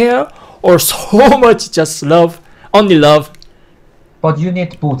and scared, or so much just love, only love. But you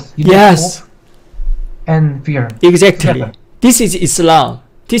need both. You need hope and fear. Exactly. Together. This is Islam.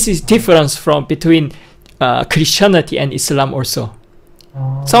 This is difference from between Christianity and Islam also.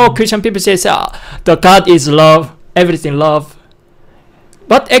 Some Christian people say, the God is love, everything love.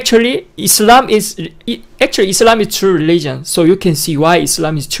 But actually, Islam is true religion. So you can see why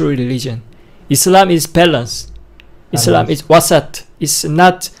Islam is true religion. Islam is balance. Islam is wasat. It's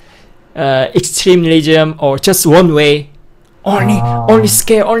not extremism or just one way. Only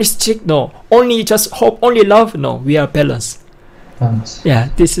scare, only strict. No, only just hope, only love. No, we are balanced. Yeah,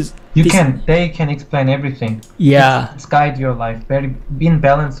 this is. They can explain everything. Yeah. It's guide your life very in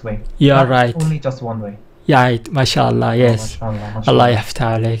balanced way. Yeah, right. Only just one way. Yeah, right. MashaAllah. Yes. MashaAllah. Allah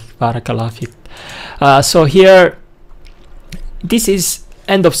yaftah alayk. Barakallah fiq. So here, this is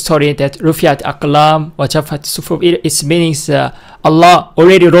end of story that Rufiat Aqlam wa Jafat Sufuf. Its meanings Allah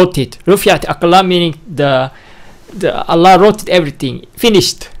already wrote it. Rufiat Aqlam meaning the Allah wrote it everything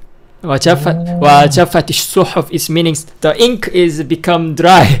finished. Wa Jafat Suhuf is meaning the ink is become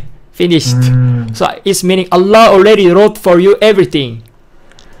dry, finished. So it's meaning Allah already wrote for you everything.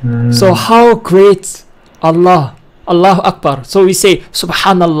 So how great Allah, Allahu Akbar. So we say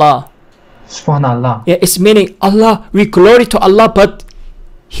Subhanallah. Subhanallah. Yeah, it's meaning Allah, we glory to Allah, but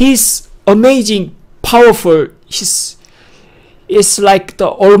He's amazing, powerful. He's like the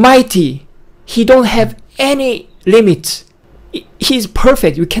Almighty. He don't have any limit. He's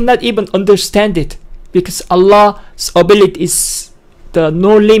perfect. You cannot even understand it, because Allah's ability is the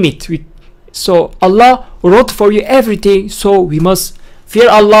no limit. So Allah wrote for you everything. So we must fear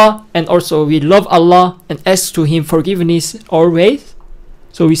Allah, and also we love Allah and ask to Him forgiveness always.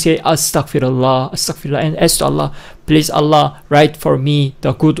 So we say Astaghfirullah, Astaghfirullah, and ask to Allah, please Allah, write for me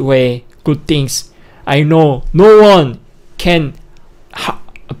the good way, good things. I know no one can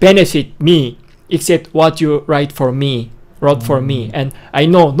benefit me except what you write for me, wrote for me, and I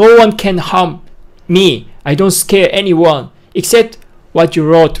know no one can harm me. I don't scare anyone except what you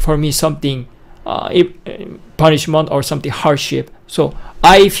wrote for me, something punishment or something hardship. So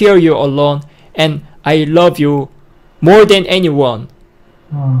I fear you alone, and I love you more than anyone.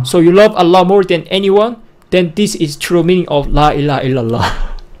 So you love Allah more than anyone, then this is true meaning of La ilaha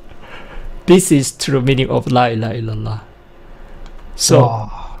illallah. This is true meaning of La ilaha illallah. So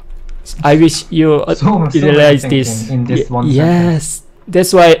I wish you realize this. In this one yes,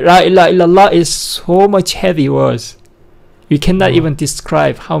 that's why La ilaha illallah is so much heavy words. We cannot even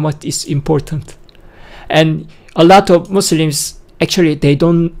describe how much it's important. And a lot of Muslims actually they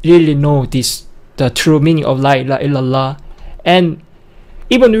don't really know this, the true meaning of La ilaha illallah. And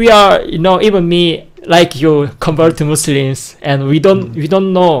even we are, you know, even me, like you, convert to Muslims, and we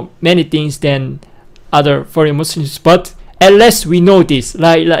don't know many things than other foreign Muslims, but at least we know this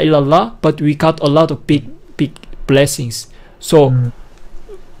La ilaha illallah, but we got a lot of big blessings. So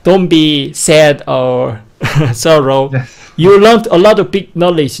don't be sad or sorrow. Yes. You learned a lot of big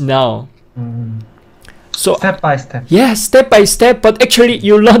knowledge now. So Step by step. yeah, step by step, but actually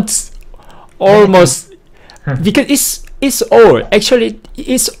you learned almost because it's all, actually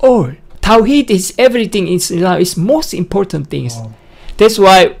it's all. Tawheed is everything in Islam, is most important things. That's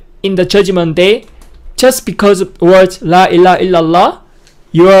why in the judgment day, just because of words La ilaha illallah,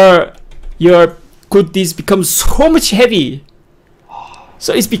 your good deeds become so much heavy.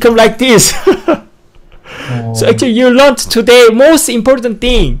 So it's become like this. So actually you learned today most important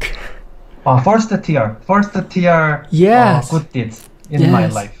thing. First tier. Yes. Good deeds in my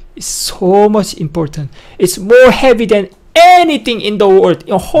life. It's so much important. It's more heavy than anything in the world.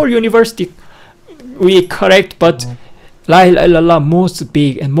 In whole university, we correct, but La ilaha illallah most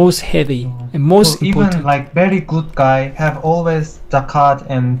big and most heavy and most so important. Even like very good guy have always zakat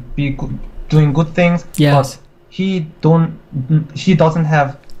and be good, doing good things. Yes. But he doesn't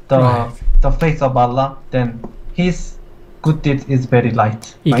have the faith of Allah. Then his good deed is very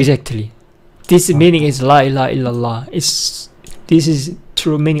light. Exactly. This meaning is La ilaha illallah. This is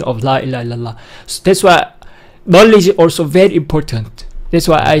true meaning of La ilaha illallah. So that's why knowledge is also very important. That's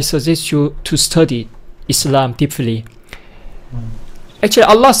why I suggest you to study Islam deeply. Actually,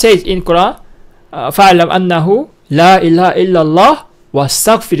 Allah says in Quran, فَعْلَمْ أَنَّهُ لَا إِلَهَ إِلَّا اللَّهُ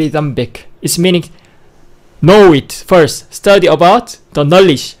وَاسْتَغْفِرِ ذَنْبِكَ. It's meaning, know it first. Study about the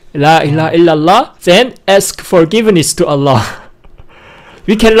knowledge. La ilaha illallah. Then ask forgiveness to Allah.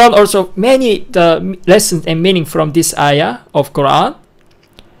 We can learn also many the lessons and meaning from this ayah of Quran.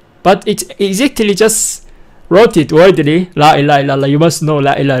 But it's exactly just wrote it wordly. La ilaha illallah. You must know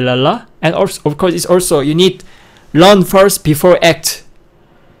La ilaha illallah. And also, of course, it's also you need learn first before act.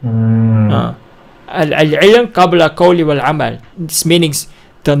 Al-ilm qabla qawli wal amal. This means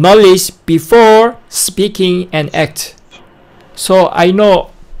the knowledge before speaking and act. So I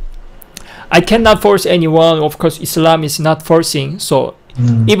know I cannot force anyone. Of course, Islam is not forcing. So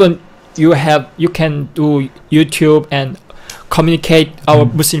even you can do YouTube and communicate our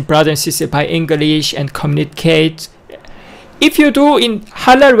Muslim brothers and sisters by English and communicate. If you do in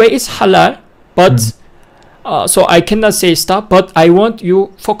halal way, it's halal. But so I cannot say stop. But I want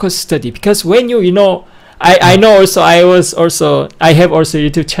you focus study, because when you know, I know also I have also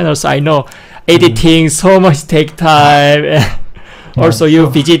YouTube channel, so I know editing so much take time. Also you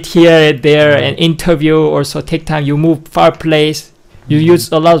visit here and there and interview also take time. You move far place. You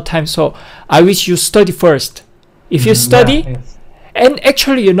use a lot of time. So I wish you study first. If you study, and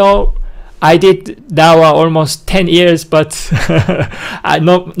actually you know, I did dawah almost 10 years, but I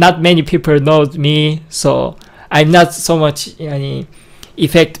know not many people know me, so I'm not so much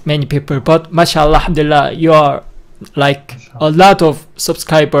affect many people. But mashallah, alhamdulillah, you are like a lot of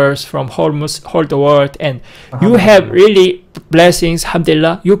subscribers from whole the world, and you have really blessings,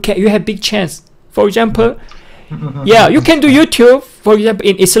 alhamdulillah. You have big chance. For example, yeah, you can do YouTube, for example,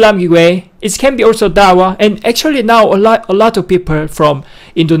 in Islamic way. It can be also dawah, and actually now a lot of people from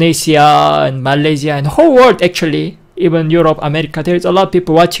Indonesia and Malaysia and whole world, actually even Europe, America, there's a lot of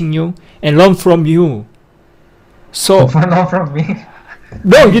people watching you and learn from you. So learn from me.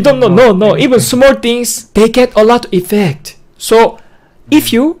 No, you don't know. No. Even small things, they get a lot of effect. So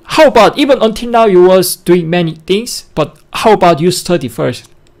if you, how about even until now you was doing many things, but how about you study first?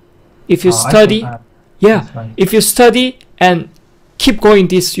 If you study, if you study and keep going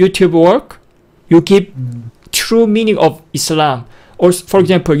this YouTube work, you give true meaning of Islam. Or for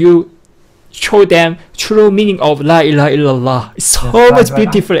example, you show them true meaning of La ilaha illallah. It's so much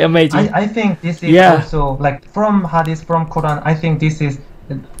beautiful, amazing. I think this is also like from hadith, from Quran. I think this is,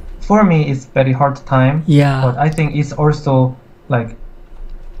 for me, it's very hard time. But I think it's also like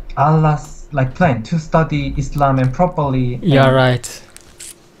Allah's like plan to study Islam and properly. Right.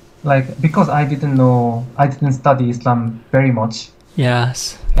 Like because I didn't study Islam very much.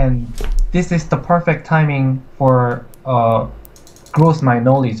 Yes. And this is the perfect timing for grows my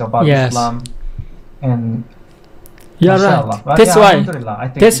knowledge about Islam. And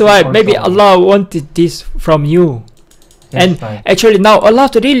right. That's why maybe Allah wanted this from you. And actually now a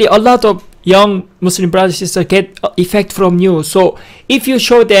lot of young Muslim brothers and sisters get effect from you. So if you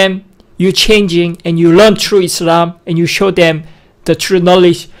show them you changing and you learn true Islam and you show them the true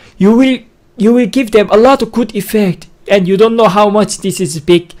knowledge, you will give them a lot of good effect. And you don't know how much this is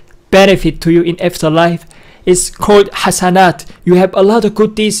big benefit to you in afterlife. It's called hasanat. You have a lot of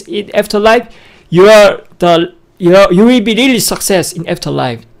good deeds in afterlife. You will be really success in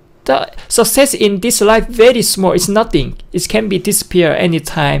afterlife. The success in this life very small. It's nothing. It can be disappear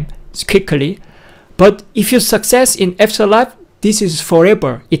anytime quickly. But if you success in afterlife, this is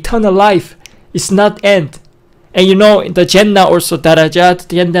forever, eternal life. It's not end. And you know, in the Jannah also darajat,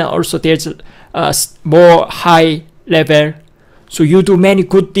 Jannah also there's more high level. So you do many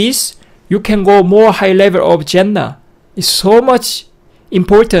good deeds, you can go more high level of Jannah. It's so much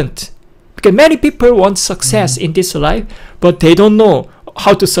important. Because many people want success in this life, but they don't know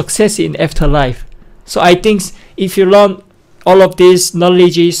how to success in afterlife. So I think if you learn all of these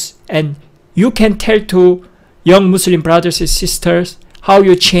knowledges and you can tell to young Muslim brothers and sisters how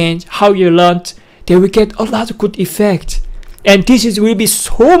you change, how you learned, they will get a lot of good effect. And this will be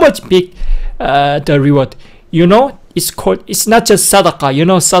so much big the reward. You know, it's not just sadaqah. You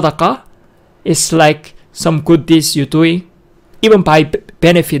know sadaqah? It's like some good deeds you're doing, even by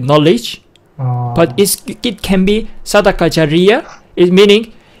benefit knowledge. But it can be sadaqah jariyah. It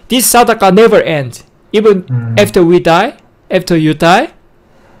meaning this sadaqah never ends. Even after we die, after you die.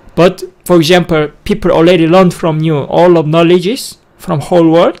 But for example, people already learned from you all of knowledges from whole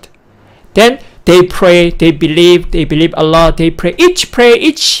world. Then they pray, they believe Allah, they pray,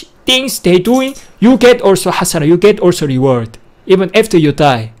 each things they doing, you get also hasana, you get also reward, even after you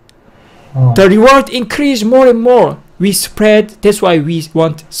die. The reward increase more and more. We spread, that's why we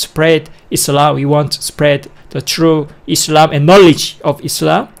want spread Islam, we want spread the true Islam and knowledge of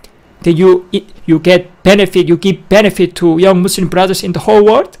Islam. Then you get benefit, you give benefit to young Muslim brothers in the whole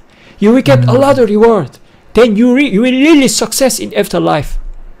world. You will get a lot of reward. Then you will really success in afterlife.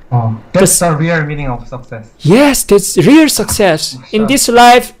 That's the real meaning of success. Yes, that's real success. In this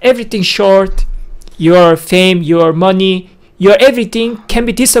life, everything short. Your fame, your money, your everything can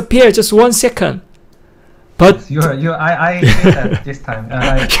be disappear just 1 second. But I say that this time.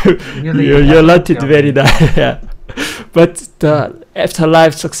 You learned it very nice. Yeah. But the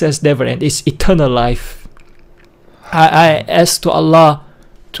afterlife success never ends. It's eternal life. I ask to Allah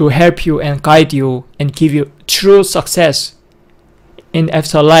to help you and guide you and give you true success in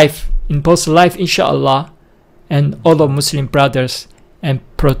afterlife, in both life, inshallah, and all of Muslim brothers, and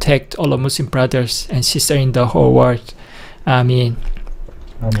protect all of Muslim brothers and sisters in the whole world. Ameen.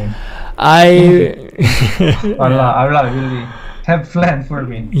 Allah really have plan for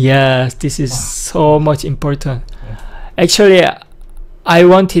me. Yes, this is so much important. Actually, I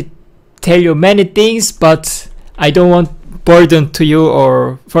wanted to tell you many things, but I don't want burden to you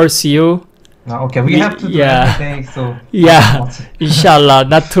or force you. Okay, we have to do every day, so inshallah,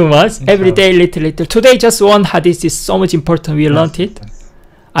 not too much. Every day, little. Today, just one hadith is so much important. We learned it.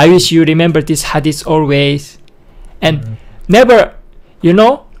 I wish you remember this hadith always, and never. You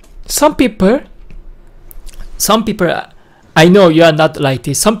know, some people. I know you are not like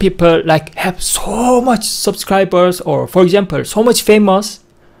this. Some people like have so much subscribers, or for example, so much famous,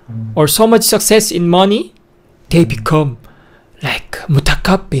 or so much success in money, they become like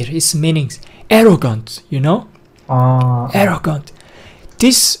mutakabbir. Its meanings arrogant. You know, arrogant.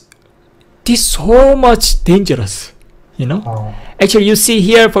 This so much dangerous. You know. Actually, you see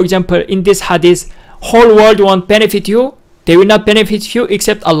here, for example, in this hadith, whole world won't benefit you. They will not benefit you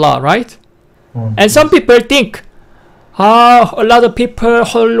except Allah, right? And some people think, a lot of people,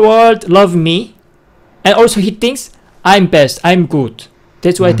 whole world love me. And also he thinks, I'm best, I'm good.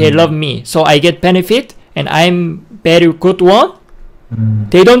 That's why they love me. So I get benefit and I'm very good one.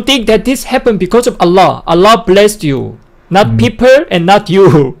 They don't think that this happened because of Allah. Allah blessed you. Not people and not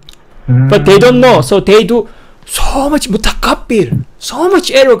you. But they don't know. So they do so much mutakabbir, so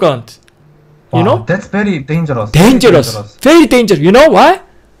much arrogant. You know? That's very dangerous. Very dangerous. You know why?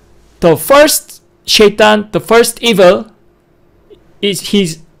 The first shaitan, the first evil is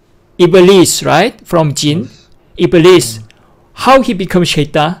his Iblis, right? From jinn. Iblis. How he becomes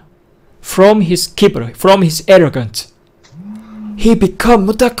shaitan? From his kibr, from his arrogance. He become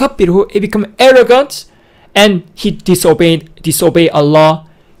mutakabbir, he become arrogant, and he disobey Allah.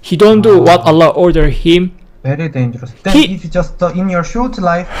 He don't do what Allah ordered him. Very dangerous. Then if just in your short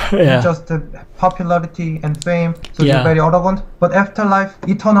life, just popularity and fame, so you're very arrogant. But after life,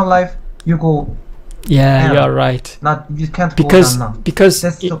 eternal life, you go. Yeah, you're right. You can't because go down now. because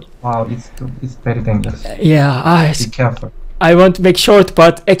that's it's very dangerous. Yeah, be careful. I want to make short,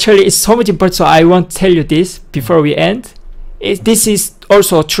 but actually it's so much important. So I want to tell you this before we end. This is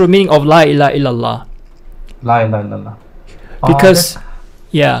also true meaning of La ilaha illallah. La ilaha illallah. Because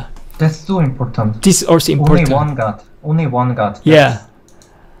that's so important. This is also important. Only one God. Yeah.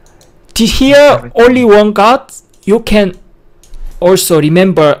 To hear only one God, you can also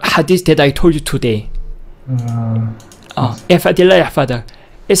remember hadith that I told you today. احفظ يحفظك.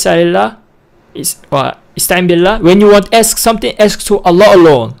 اسأل الله استعين بالله. When you want to ask something, ask to Allah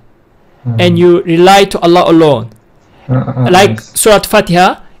alone. And you rely to Allah alone. Like Surah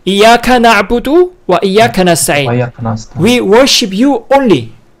Fatiha, إياك نعبد وإياك نستعين. We worship you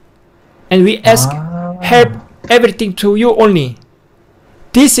only. And we ask help everything to you only.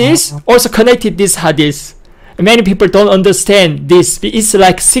 This is also connected this hadith. Many people don't understand this. It's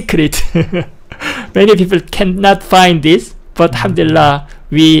like secret. Many people cannot find this, but alhamdulillah,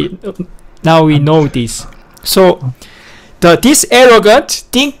 now we know this. So this arrogant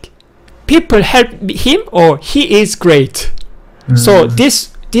think people help him or he is great. So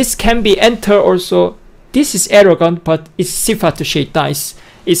this can be enter also. This is arrogant, but it's sifat shaitan.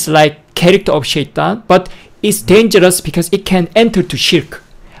 It's like character of shaitan, but it's dangerous because it can enter to shirk.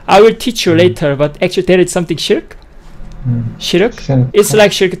 I will teach you later, but actually there is something shirk. Shirk. It's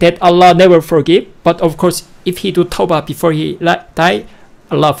like shirk that Allah never forgive. But of course, if he do tawbah before he die,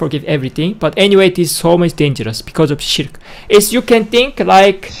 Allah forgive everything. But anyway, it is so much dangerous because of shirk. It's you can think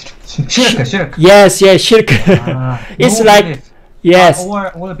like shirk. Yes, shirk. It's no like belief. Yes.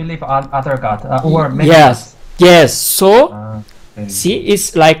 Or believe on other God. Or maybe yes. So see,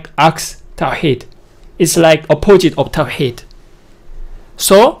 it's like aks tawhid. It's like opposite of tawhid.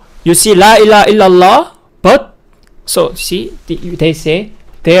 So you see la ilaha illallah, but so see they say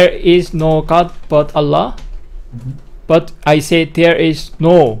there is no God but Allah, but I say there is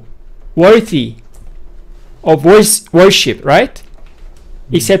no worthy of worship, right?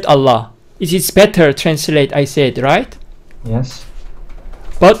 Except Allah. It is better translate, I said, right? Yes.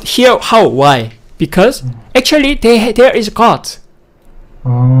 But here how? Why? Because actually there is God.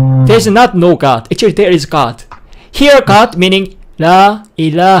 There is not no God. Actually there is God. Here God meaning La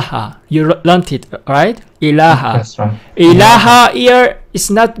ilaha. You learned it, right? Ilaha. That's right. Ilaha here is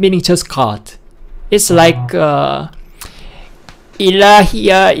not meaning just God. It's like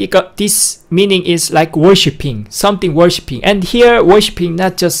ilahiya. This meaning is like worshipping, something worshipping. And here worshipping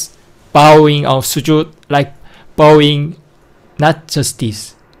not just bowing or sujud, like bowing, not just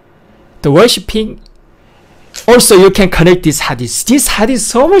this. The worshipping. Also, you can connect this hadith. This hadith is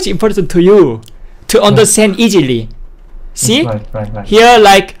so much important to you to understand easily. See, right. Here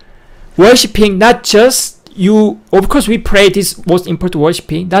like worshipping, not just you. Of course, we pray. This most important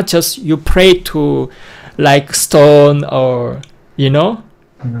worshipping. Not just you pray to like stone or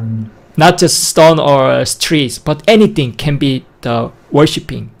not just stone or trees, but anything can be the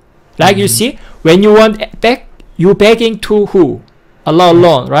worshipping. Like you see, when you want back, you begging to who? Allah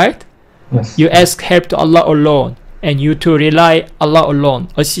alone, right? Yes. You ask help to Allah alone, and you to rely Allah alone,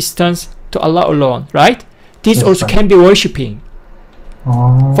 assistance to Allah alone, right? This also can be worshipping.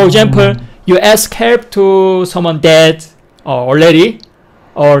 For example, you ask help to someone dead already,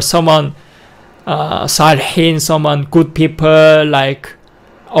 or someone salihin, someone good people like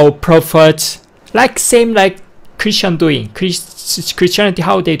prophets, like same like Christian doing. Christianity,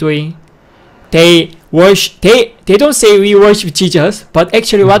 how they doing? They worship. They don't say we worship Jesus, but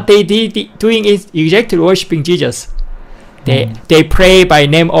actually what they doing is exactly worshiping Jesus. They pray by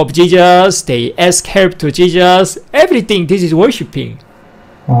name of Jesus. They ask help to Jesus. Everything. This is worshiping.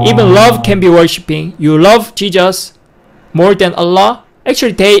 Even love can be worshiping. You love Jesus more than Allah.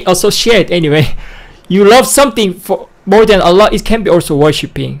 Actually, they associate anyway. You love something for more than Allah. It can be also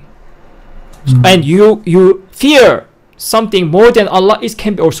worshiping. And you fear something more than Allah. It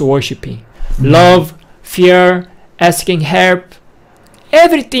can be also worshiping. Love, fear, asking help.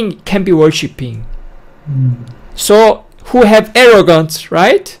 Everything can be worshiping. So who have arrogance,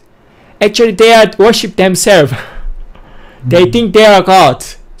 right? Actually, they are worship themselves. They think they are God.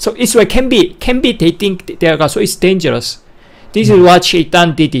 So it's what can be they think they are God. So it's dangerous. This is what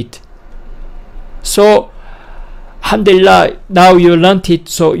Shaitan did it. So alhamdulillah, now you learned it,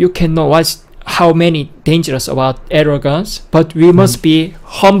 so you can know how many dangerous about arrogance. But we must be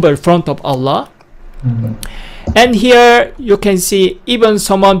humble in front of Allah. And here you can see even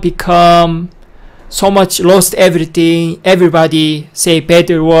someone become so much lost everything, everybody say bad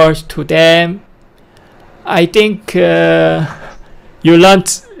words to them. I think you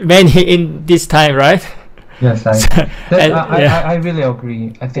learned many in this time, right? Yes, I really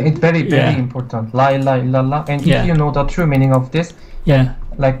agree. I think it's very important. La ilaha illallah. And if you know the true meaning of this,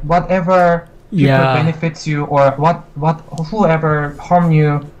 like whatever people benefits you or whoever harm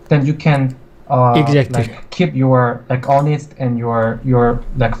you, then you can like keep your like honest and your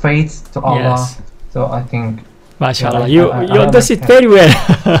like faith to Allah. So I think MashaAllah, you understood very well.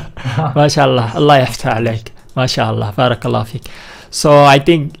 MashaAllah, Allah yaftah alayk. MashaAllah, barakallah fiqh. So I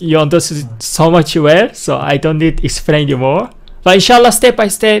think you understood so much well, so I don't need to explain you more. But inshallah, step by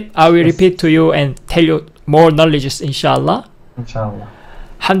step, I will Yes. repeat to you and tell you more knowledges, inshallah. Inshallah.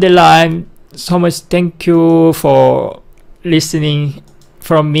 Alhamdulillah, I'm so much thank you for listening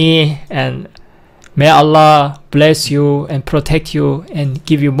from me, and may Allah bless you and protect you and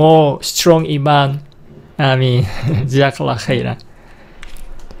give you more strong iman. Ameen. Jazakallah khairan.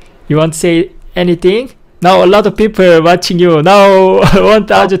 You want to say anything? Now a lot of people watching you. Now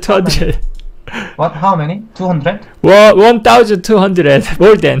 1,200. What? How many? 200? 1,200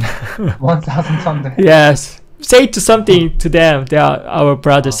 more than. 1,200. Yes. Say to something to them. They are our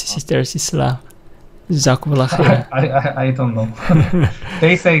brothers and sisters, Islam. Jazakumullah khairan. I don't know.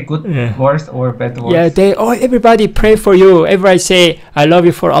 They say good Yeah. words or bad words. Yeah, everybody pray for you. Everybody say, I love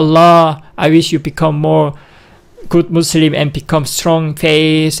you for Allah. I wish you become more good Muslim and become strong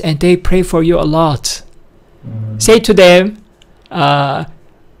faith. And they pray for you a lot. Say to them,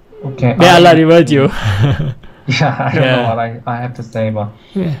 Okay. may Allah reward you. Yeah, I don't Yeah. know what I have to say, but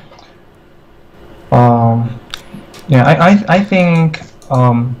Yeah. yeah, I think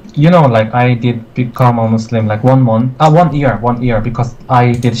you know, like I did become a Muslim like 1 month, 1 year because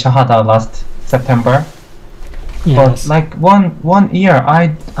I did Shahada last September. Yes. But like one year,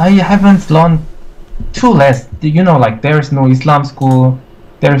 I haven't learned too less. You know, like there is no Islam school,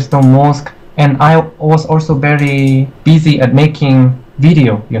 there is no mosque, and I was also very busy at making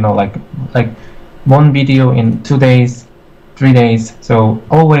video. You know, like one video in 2 days, 3 days. So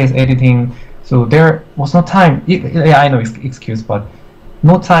always editing. So there was no time. Yeah, I know it's excuse, but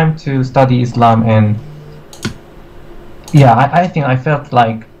no time to study Islam. And yeah, I think I felt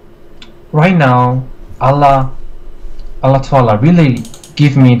like right now Allah Ta'ala really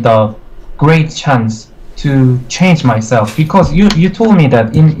give me the great chance to change myself, because you told me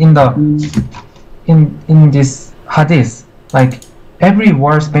that in this hadith, like every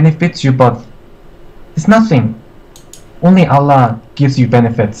word benefits you, but it's nothing. Only Allah gives you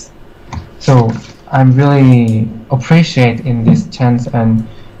benefits. So I'm really appreciate in this chance, and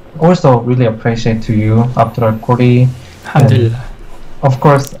also really appreciate to you, Abdul Kuri. Alhamdulillah. Of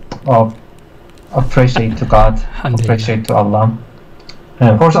course, appreciate to God, Alhamdulillah. appreciate to Allah.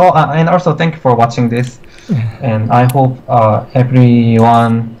 And also thank you for watching this. And I hope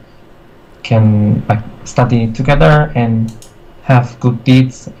everyone can like study together and have good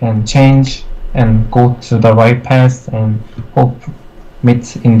deeds and change and go to the right path, and hope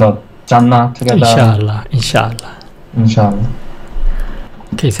meet in the Jannah together. Inshallah. Inshallah. Inshallah.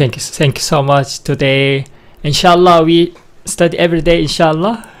 Okay, thank you so much today. Inshallah, we study every day,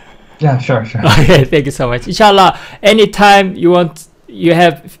 inshallah. Yeah, sure. Okay, thank you so much. Inshallah, anytime you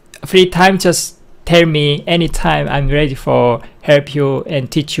have free time, just tell me anytime. I'm ready for help you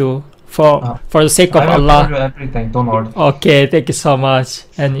and teach you for the sake of I will Allah. tell you everything, don't worry. Okay, thank you so much.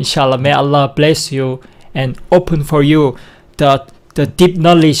 And inshallah, may Allah bless you and open for you the deep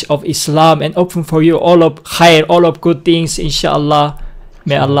knowledge of Islam, and open for you all of khair, all of good things, inshallah.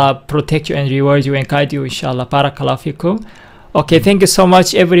 May Allah protect you and reward you and guide you, inshallah. Barakallahu fikum. Okay, thank you so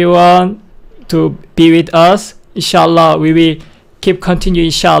much everyone to be with us. Inshallah, we will keep continue,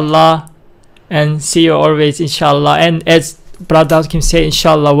 inshallah, and see you always, inshallah. And as Brother Kim say,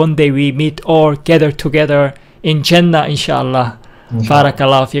 inshallah, one day we meet or gather together in Jannah, inshallah.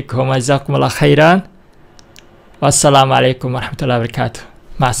 Barakallahu fikum wa jazakumullah khairan. Wassalamu alaikum wa rahmatullahi wa barakatuh.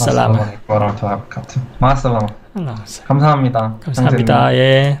 Ma'assalama. 감사합니다. 감사합니다.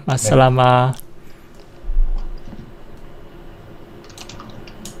 예, 마살라마.